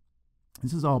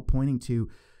 this is all pointing to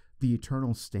the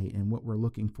eternal state and what we're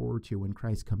looking forward to when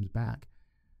Christ comes back.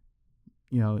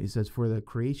 It says, for the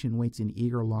creation waits in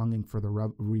eager longing for the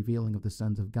revealing of the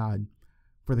sons of God.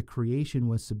 For the creation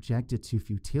was subjected to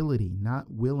futility, not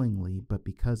willingly, but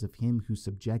because of him who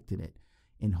subjected it,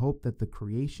 in hope that the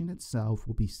creation itself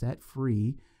will be set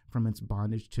free from its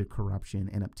bondage to corruption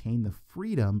and obtain the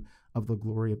freedom of the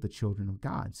glory of the children of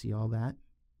God. See all that?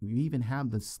 We even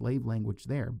have the slave language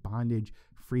there, bondage,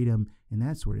 freedom, and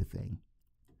that sort of thing.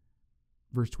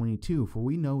 Verse 22, for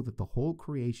we know that the whole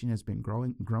creation has been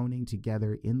groaning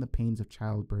together in the pains of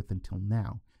childbirth until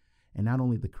now. And not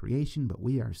only the creation, but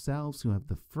we ourselves who have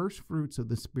the first fruits of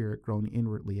the Spirit groan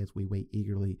inwardly as we wait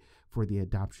eagerly for the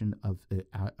adoption as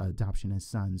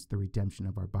sons, the redemption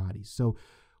of our bodies. So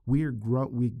we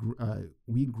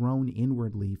groan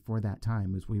inwardly for that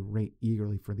time as we wait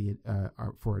eagerly for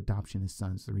adoption as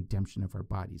sons, the redemption of our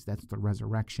bodies. That's the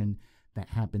resurrection that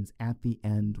happens at the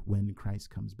end when Christ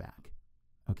comes back.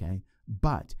 Okay,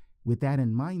 but with that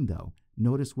in mind, though,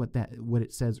 notice what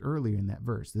it says earlier in that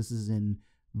verse. This is in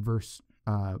verse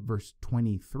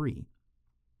 23.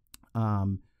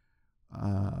 Let's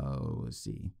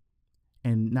see.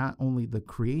 And not only the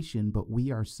creation, but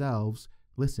we ourselves,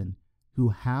 listen, who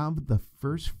have the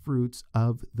first fruits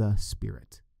of the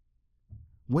Spirit.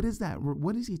 What is that?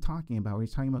 What is he talking about when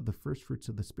he's talking about the first fruits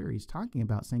of the Spirit? He's talking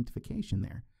about sanctification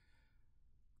there.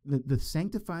 The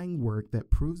sanctifying work that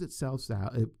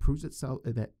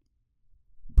that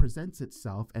presents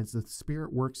itself as the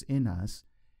Spirit works in us.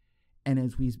 And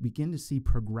as we begin to see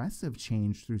progressive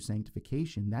change through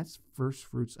sanctification, that's first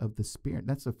fruits of the Spirit.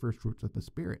 That's the first fruits of the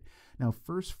Spirit. Now,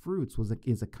 first fruits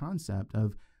is a concept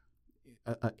of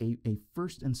a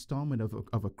first installment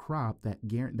of a crop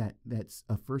that's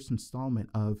a first installment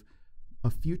of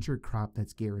a future crop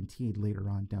that's guaranteed later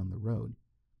on down the road.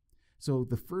 So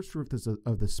the first fruits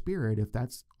of the Spirit, if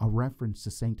that's a reference to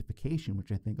sanctification,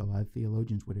 which I think a lot of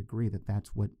theologians would agree that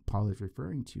that's what Paul is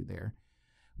referring to there,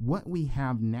 what we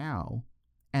have now,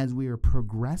 as we are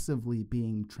progressively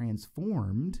being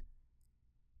transformed,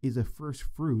 is a first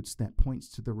fruits that points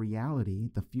to the reality,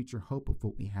 the future hope of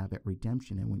what we have at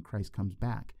redemption and when Christ comes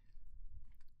back,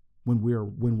 when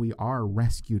we are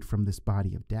rescued from this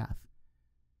body of death.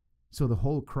 So the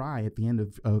whole cry at the end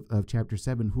of chapter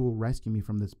 7, who will rescue me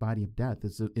from this body of death,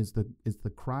 is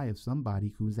the cry of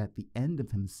somebody who's at the end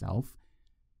of himself.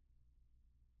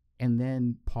 And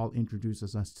then Paul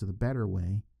introduces us to the better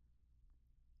way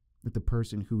that the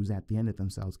person who's at the end of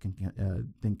themselves can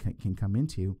come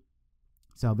into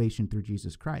salvation through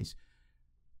Jesus Christ.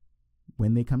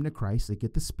 When they come to Christ, they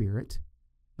get the Spirit,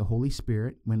 the Holy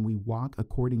Spirit, when we walk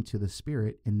according to the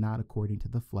Spirit and not according to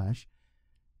the flesh.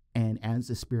 And as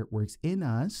the Spirit works in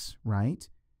us, right,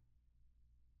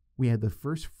 we have the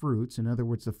first fruits, in other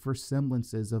words, the first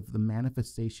semblances of the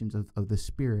manifestations of the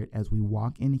Spirit as we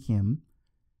walk in Him,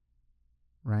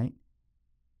 right?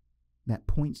 That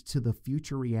points to the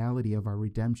future reality of our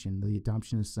redemption, the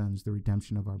adoption as sons, the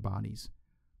redemption of our bodies.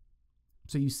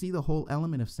 So you see the whole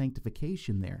element of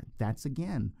sanctification there. That's,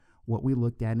 again, what we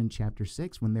looked at in chapter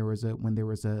 6 when there was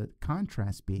a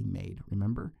contrast being made,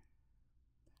 remember?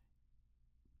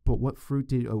 But what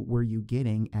fruit were you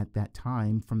getting at that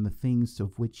time from the things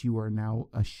of which you are now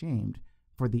ashamed?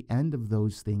 For the end of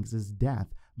those things is death.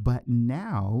 But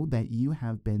now that you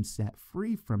have been set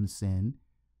free from sin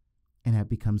and have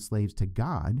become slaves to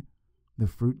God, the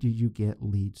fruit that you get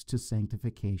leads to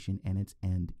sanctification and its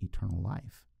end, eternal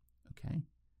life. Okay?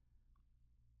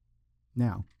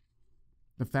 Now,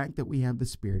 the fact that we have the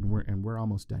Spirit, and we're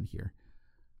almost done here.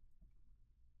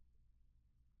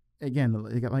 Again,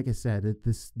 like I said,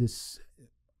 this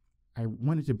I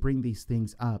wanted to bring these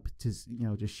things up to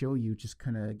to show you, just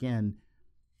kind of, again,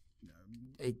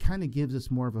 it kind of gives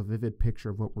us more of a vivid picture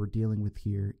of what we're dealing with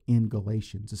here in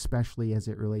Galatians, especially as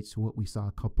it relates to what we saw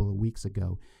a couple of weeks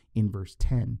ago in verse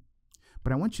 10.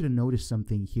 But I want you to notice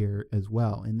something here as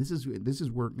well, and this is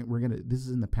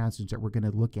in the passage that we're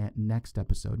gonna look at next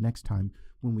time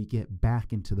when we get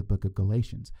back into the book of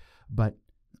Galatians. But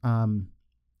in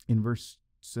verse,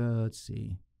 let's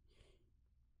see.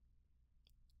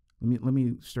 Let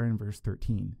me start in verse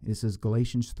 13. It says,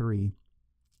 Galatians 3,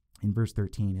 in verse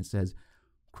 13, it says,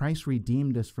 Christ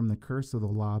redeemed us from the curse of the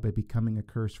law by becoming a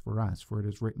curse for us. For it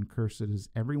is written, cursed is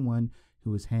everyone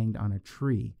who is hanged on a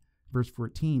tree. Verse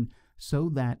 14, so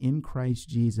that in Christ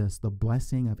Jesus the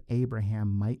blessing of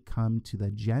Abraham might come to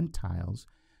the Gentiles,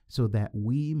 so that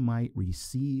we might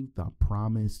receive the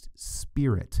promised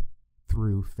Spirit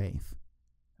through faith.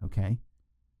 Okay?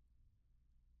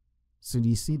 So do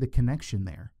you see the connection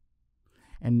there?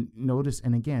 And notice,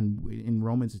 and again, in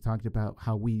Romans it talked about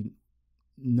how we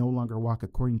no longer walk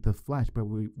according to the flesh, but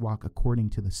we walk according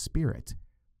to the Spirit.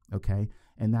 Okay?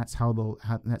 And that's how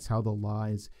the law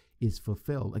is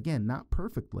fulfilled. Again, not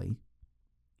perfectly.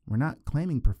 We're not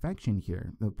claiming perfection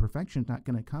here. The perfection is not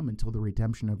going to come until the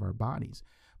redemption of our bodies.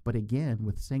 But again,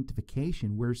 with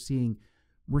sanctification, we're seeing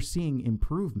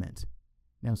improvement.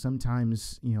 Now,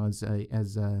 sometimes,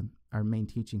 as our main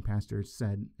teaching pastor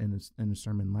said in a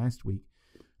sermon last week,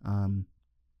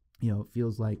 it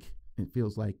feels like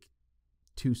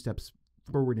 2 steps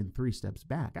forward and 3 steps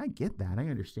back. I get that. I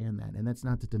understand that, and that's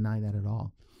not to deny that at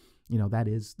all. That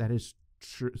is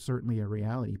certainly a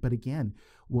reality. But again,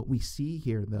 what we see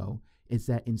here, though, is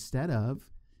that instead of,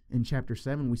 in chapter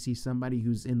 7, we see somebody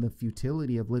who's in the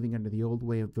futility of living under the old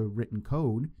way of the written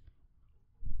code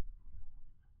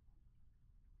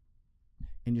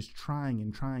and just trying to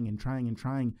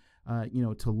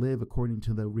live according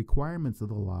to the requirements of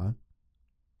the law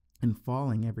and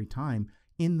falling every time.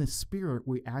 In the Spirit,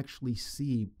 we actually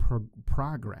see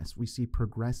progress. We see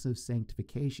progressive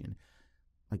sanctification.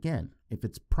 Again, if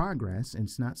it's progress and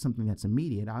it's not something that's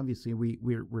immediate, obviously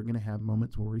we're going to have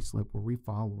moments where we slip, where we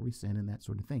fall, where we sin, and that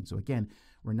sort of thing. So again,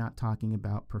 we're not talking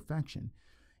about perfection.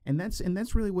 And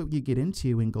that's really what you get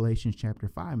into in Galatians chapter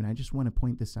 5. And I just want to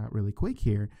point this out really quick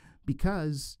here,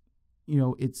 because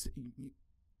it's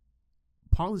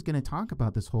Paul is going to talk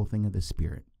about this whole thing of the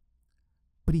Spirit.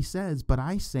 But he says, but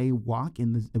I say walk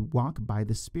by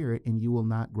the Spirit, and you will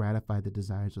not gratify the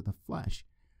desires of the flesh.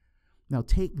 Now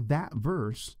take that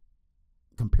verse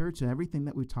compared to everything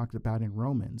that we talked about in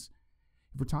Romans.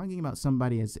 If we're talking about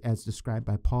somebody as described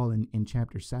by Paul in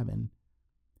chapter 7,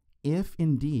 if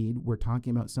indeed we're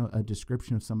talking about a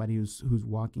description of somebody who's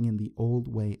walking in the old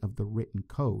way of the written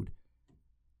code,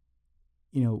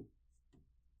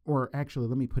 or actually,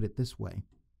 let me put it this way.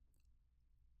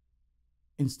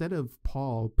 Instead of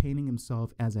Paul painting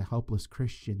himself as a helpless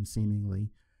Christian,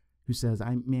 seemingly, who says,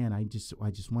 I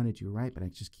just wanted you right, but I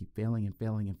just keep failing and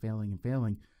failing and failing and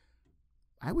failing,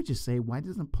 I would just say, why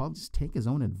doesn't Paul just take his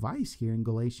own advice here in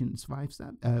Galatians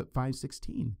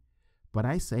 5:16? But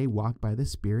I say, walk by the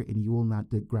Spirit, and you will not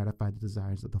gratify the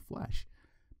desires of the flesh.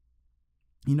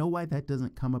 You know why that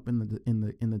doesn't come up in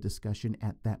the discussion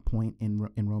at that point in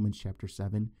Romans chapter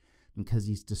 7? Because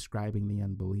he's describing the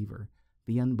unbeliever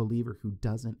who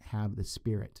doesn't have the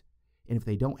Spirit. And if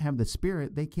they don't have the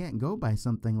Spirit, they can't go by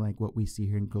something like what we see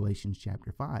here in Galatians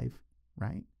chapter 5,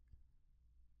 right?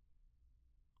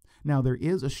 Now, there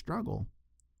is a struggle.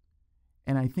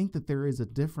 And I think that there is a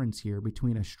difference here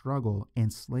between a struggle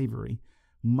and slavery.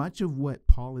 Much of what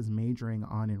Paul is majoring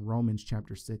on in Romans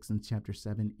chapter 6 and chapter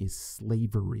 7 is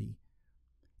slavery.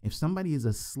 If somebody is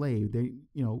a slave, they,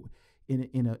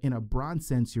 in a broad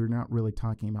sense, you're not really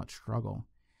talking about struggle.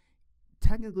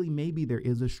 Technically, maybe there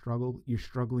is a struggle. You're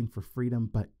struggling for freedom,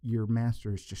 but your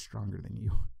master is just stronger than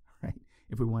you, right?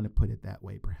 If we want to put it that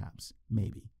way, perhaps,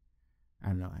 maybe. I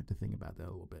don't know. I have to think about that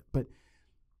a little bit. But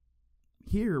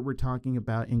here we're talking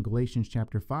about in Galatians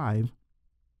chapter 5,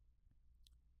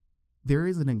 there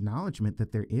is an acknowledgement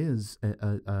that there is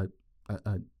a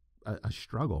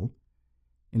struggle.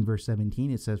 In verse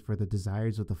 17, it says, for the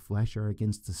desires of the flesh are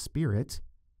against the Spirit.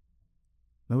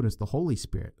 Notice the Holy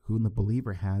Spirit, whom the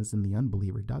believer has and the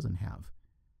unbeliever doesn't have.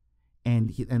 And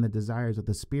the desires of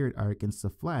the Spirit are against the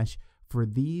flesh, for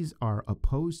these are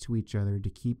opposed to each other to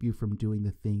keep you from doing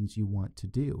the things you want to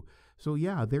do. So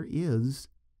yeah, there is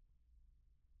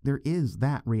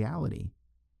that reality.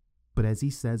 But as he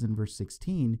says in verse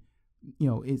 16,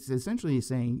 it's essentially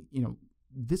saying,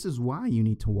 this is why you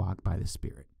need to walk by the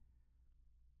Spirit.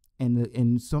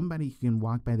 And somebody who can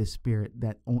walk by the Spirit,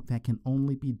 that can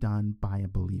only be done by a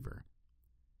believer.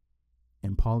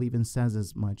 And Paul even says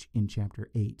as much in chapter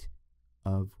 8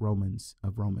 of Romans.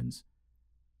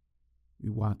 We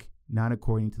walk not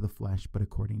according to the flesh, but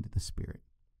according to the Spirit.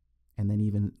 And then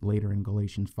even later in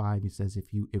Galatians 5, he says,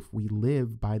 if we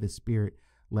live by the Spirit,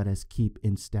 let us keep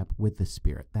in step with the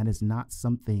Spirit. That is not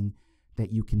something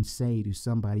that you can say to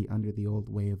somebody under the old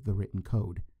way of the written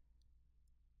code.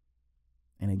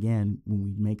 And again, when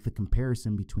we make the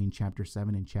comparison between chapter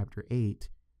 7 and chapter 8,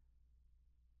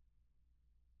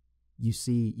 you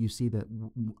see that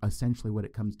essentially what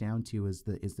it comes down to is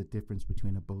the difference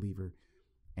between a believer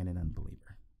and an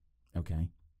unbeliever. Okay?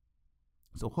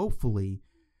 So hopefully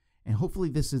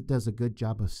this does a good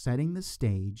job of setting the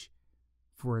stage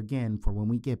for when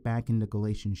we get back into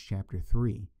Galatians chapter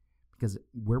 3. Because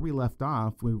where we left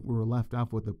off, we were left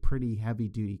off with a pretty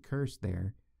heavy-duty curse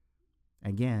there.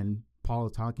 Again, Paul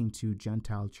is talking to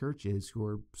Gentile churches who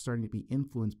are starting to be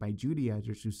influenced by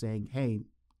Judaizers who are saying, hey,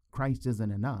 Christ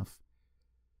isn't enough.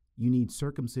 You need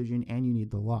circumcision and you need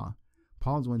the law.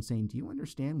 Paul's one saying, do you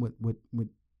understand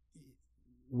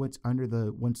what's under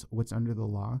the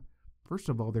law? First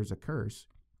of all, there's a curse.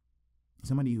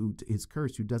 Somebody who is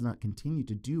cursed who does not continue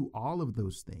to do all of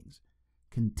those things.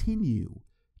 Continue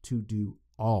to do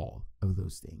all of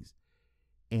those things.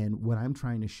 And what I'm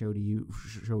trying to show you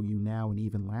now, and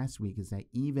even last week, is that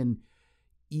even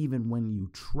when you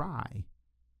try,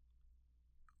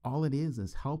 all it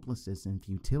is helplessness and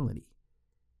futility,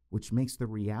 which makes the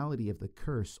reality of the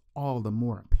curse all the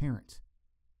more apparent,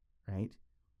 right?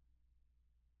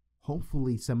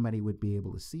 Hopefully somebody would be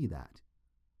able to see that.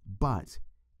 But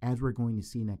as we're going to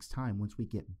see next time, once we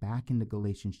get back into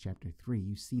Galatians chapter 3,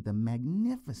 you see the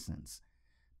magnificence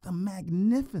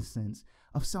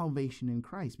of salvation in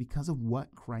Christ because of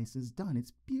what Christ has done.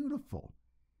 It's beautiful.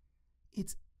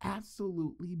 It's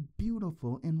absolutely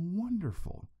beautiful and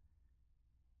wonderful.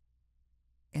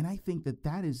 And I think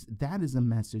that is a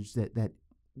message that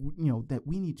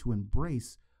we need to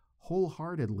embrace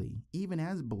wholeheartedly, even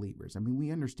as believers. I mean,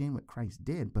 we understand what Christ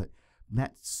did, but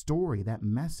that story, that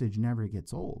message never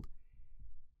gets old.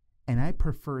 And I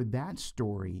prefer that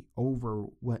story over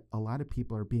what a lot of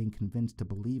people are being convinced to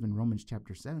believe in Romans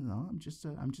chapter 7. Oh, I'm just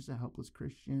a helpless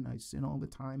Christian. I sin all the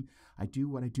time. I do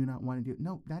what I do not want to do.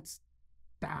 No,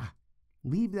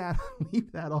 leave that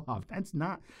off. That's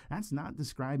not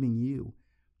describing you.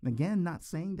 Again, not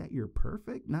saying that you're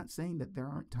perfect, not saying that there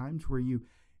aren't times where you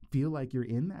feel like you're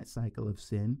in that cycle of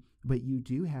sin, but you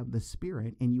do have the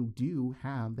Spirit and you do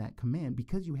have that command.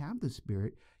 Because you have the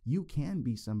Spirit, you can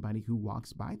be somebody who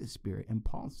walks by the Spirit. And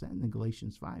Paul said in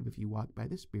Galatians 5, if you walk by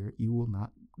the Spirit, you will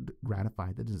not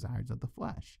gratify the desires of the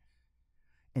flesh.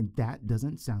 And that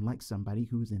doesn't sound like somebody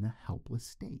who's in a helpless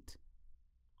state.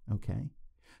 Okay?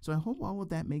 So I hope all of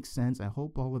that makes sense. I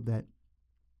hope all of that,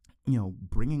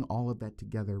 bringing all of that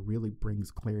together really brings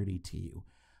clarity to you.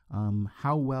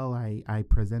 How well I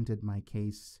presented my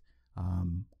case,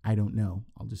 I don't know.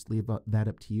 I'll just leave that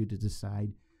up to you to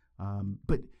decide.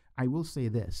 But I will say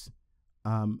this,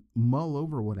 mull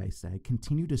over what I said,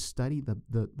 continue to study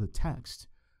the text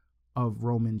of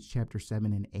Romans chapter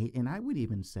 7 and 8. And I would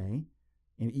even say,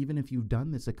 and even if you've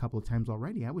done this a couple of times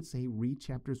already, I would say read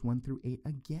chapters 1 through 8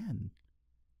 again.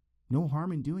 No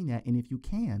harm in doing that. And if you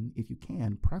can,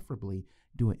 preferably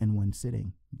do it in one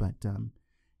sitting.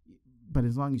 But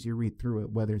as long as you read through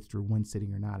it, whether it's through one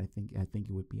sitting or not, I think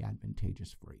it would be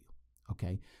advantageous for you.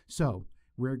 Okay, so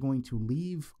we're going to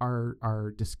leave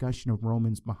our discussion of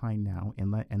Romans behind now,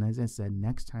 and as I said,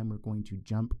 next time we're going to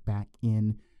jump back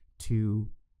into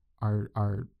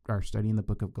our study in the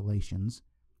book of Galatians,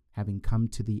 having come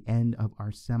to the end of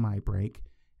our semi-break,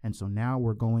 and so now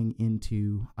we're going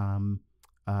into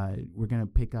we're going to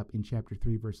pick up in chapter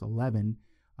 3, verse 11.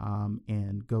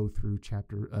 And go through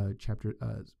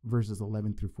verses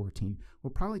 11 through 14.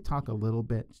 We'll probably talk a little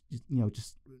bit,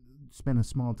 just spend a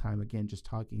small time again, just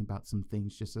talking about some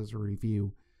things, just as a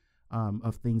review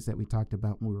of things that we talked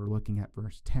about when we were looking at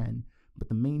verse 10. But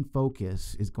the main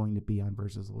focus is going to be on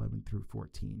verses 11 through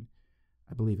 14.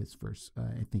 I believe it's verse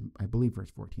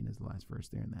 14 is the last verse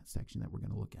there in that section that we're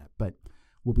going to look at. But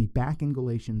we'll be back in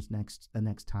Galatians next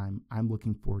time. I'm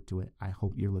looking forward to it. I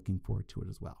hope you're looking forward to it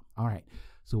as well. All right.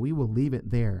 So we will leave it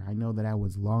there. I know that I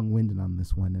was long-winded on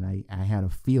this one, and I had a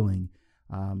feeling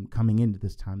coming into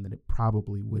this time that it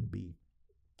probably would be.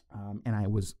 And I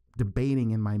was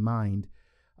debating in my mind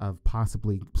of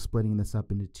possibly splitting this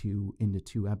up into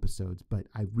two episodes, but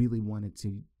I really wanted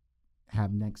to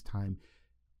have next time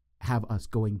have us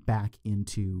going back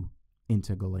into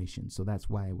Galatians. So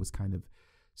that's why I was kind of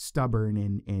stubborn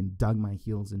and dug my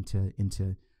heels into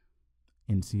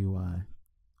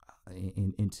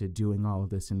doing all of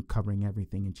this and covering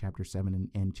everything in chapter 7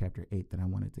 and chapter 8 that I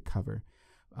wanted to cover.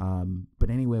 But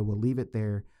anyway, we'll leave it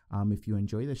there. If you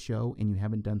enjoy the show and you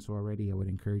haven't done so already, I would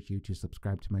encourage you to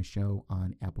subscribe to my show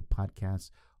on Apple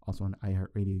Podcasts, also on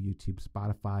iHeartRadio, YouTube,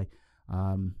 Spotify.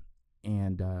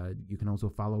 And you can also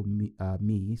follow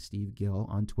me, Steve Gill,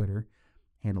 on Twitter.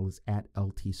 Handle is at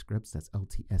LTScripts. That's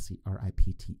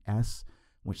LTSCRIPTS,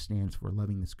 which stands for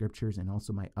Loving the Scriptures. And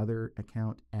also my other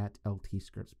account at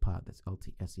LTScriptsPod. That's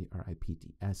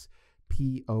LTSCRIPTSPOD.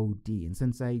 And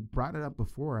since I brought it up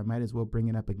before, I might as well bring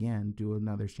it up again, do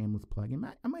another shameless plug. And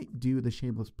I might do the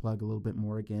shameless plug a little bit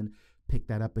more again, pick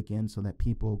that up again so that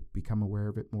people become aware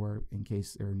of it more in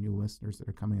case there are new listeners that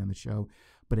are coming on the show.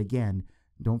 But again,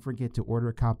 don't forget to order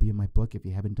a copy of my book if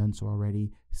you haven't done so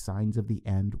already, Signs of the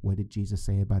End, What Did Jesus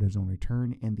Say About His Own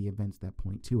Return, and the events that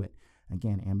point to it.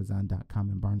 Again, Amazon.com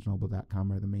and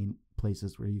BarnesNoble.com are the main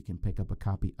places where you can pick up a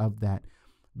copy of that,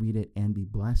 read it, and be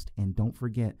blessed. And don't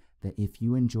forget that if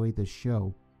you enjoy this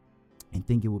show and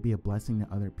think it will be a blessing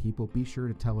to other people, be sure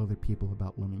to tell other people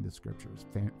about Loving the Scriptures.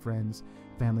 Friends,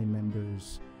 family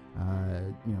members,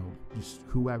 just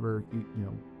whoever,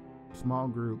 small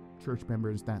group, church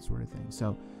members, that sort of thing.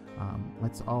 So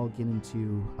let's all get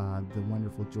into the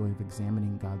wonderful joy of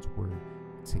examining God's Word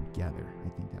together. I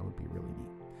think that would be really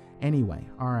neat. Anyway,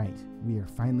 all right, we are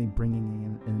finally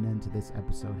bringing an end to this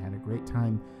episode. Had a great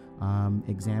time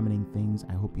examining things.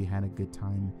 I hope you had a good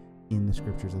time in the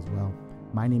Scriptures as well.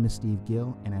 My name is Steve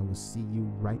Gill, and I will see you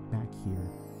right back here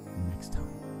next time.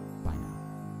 Bye now.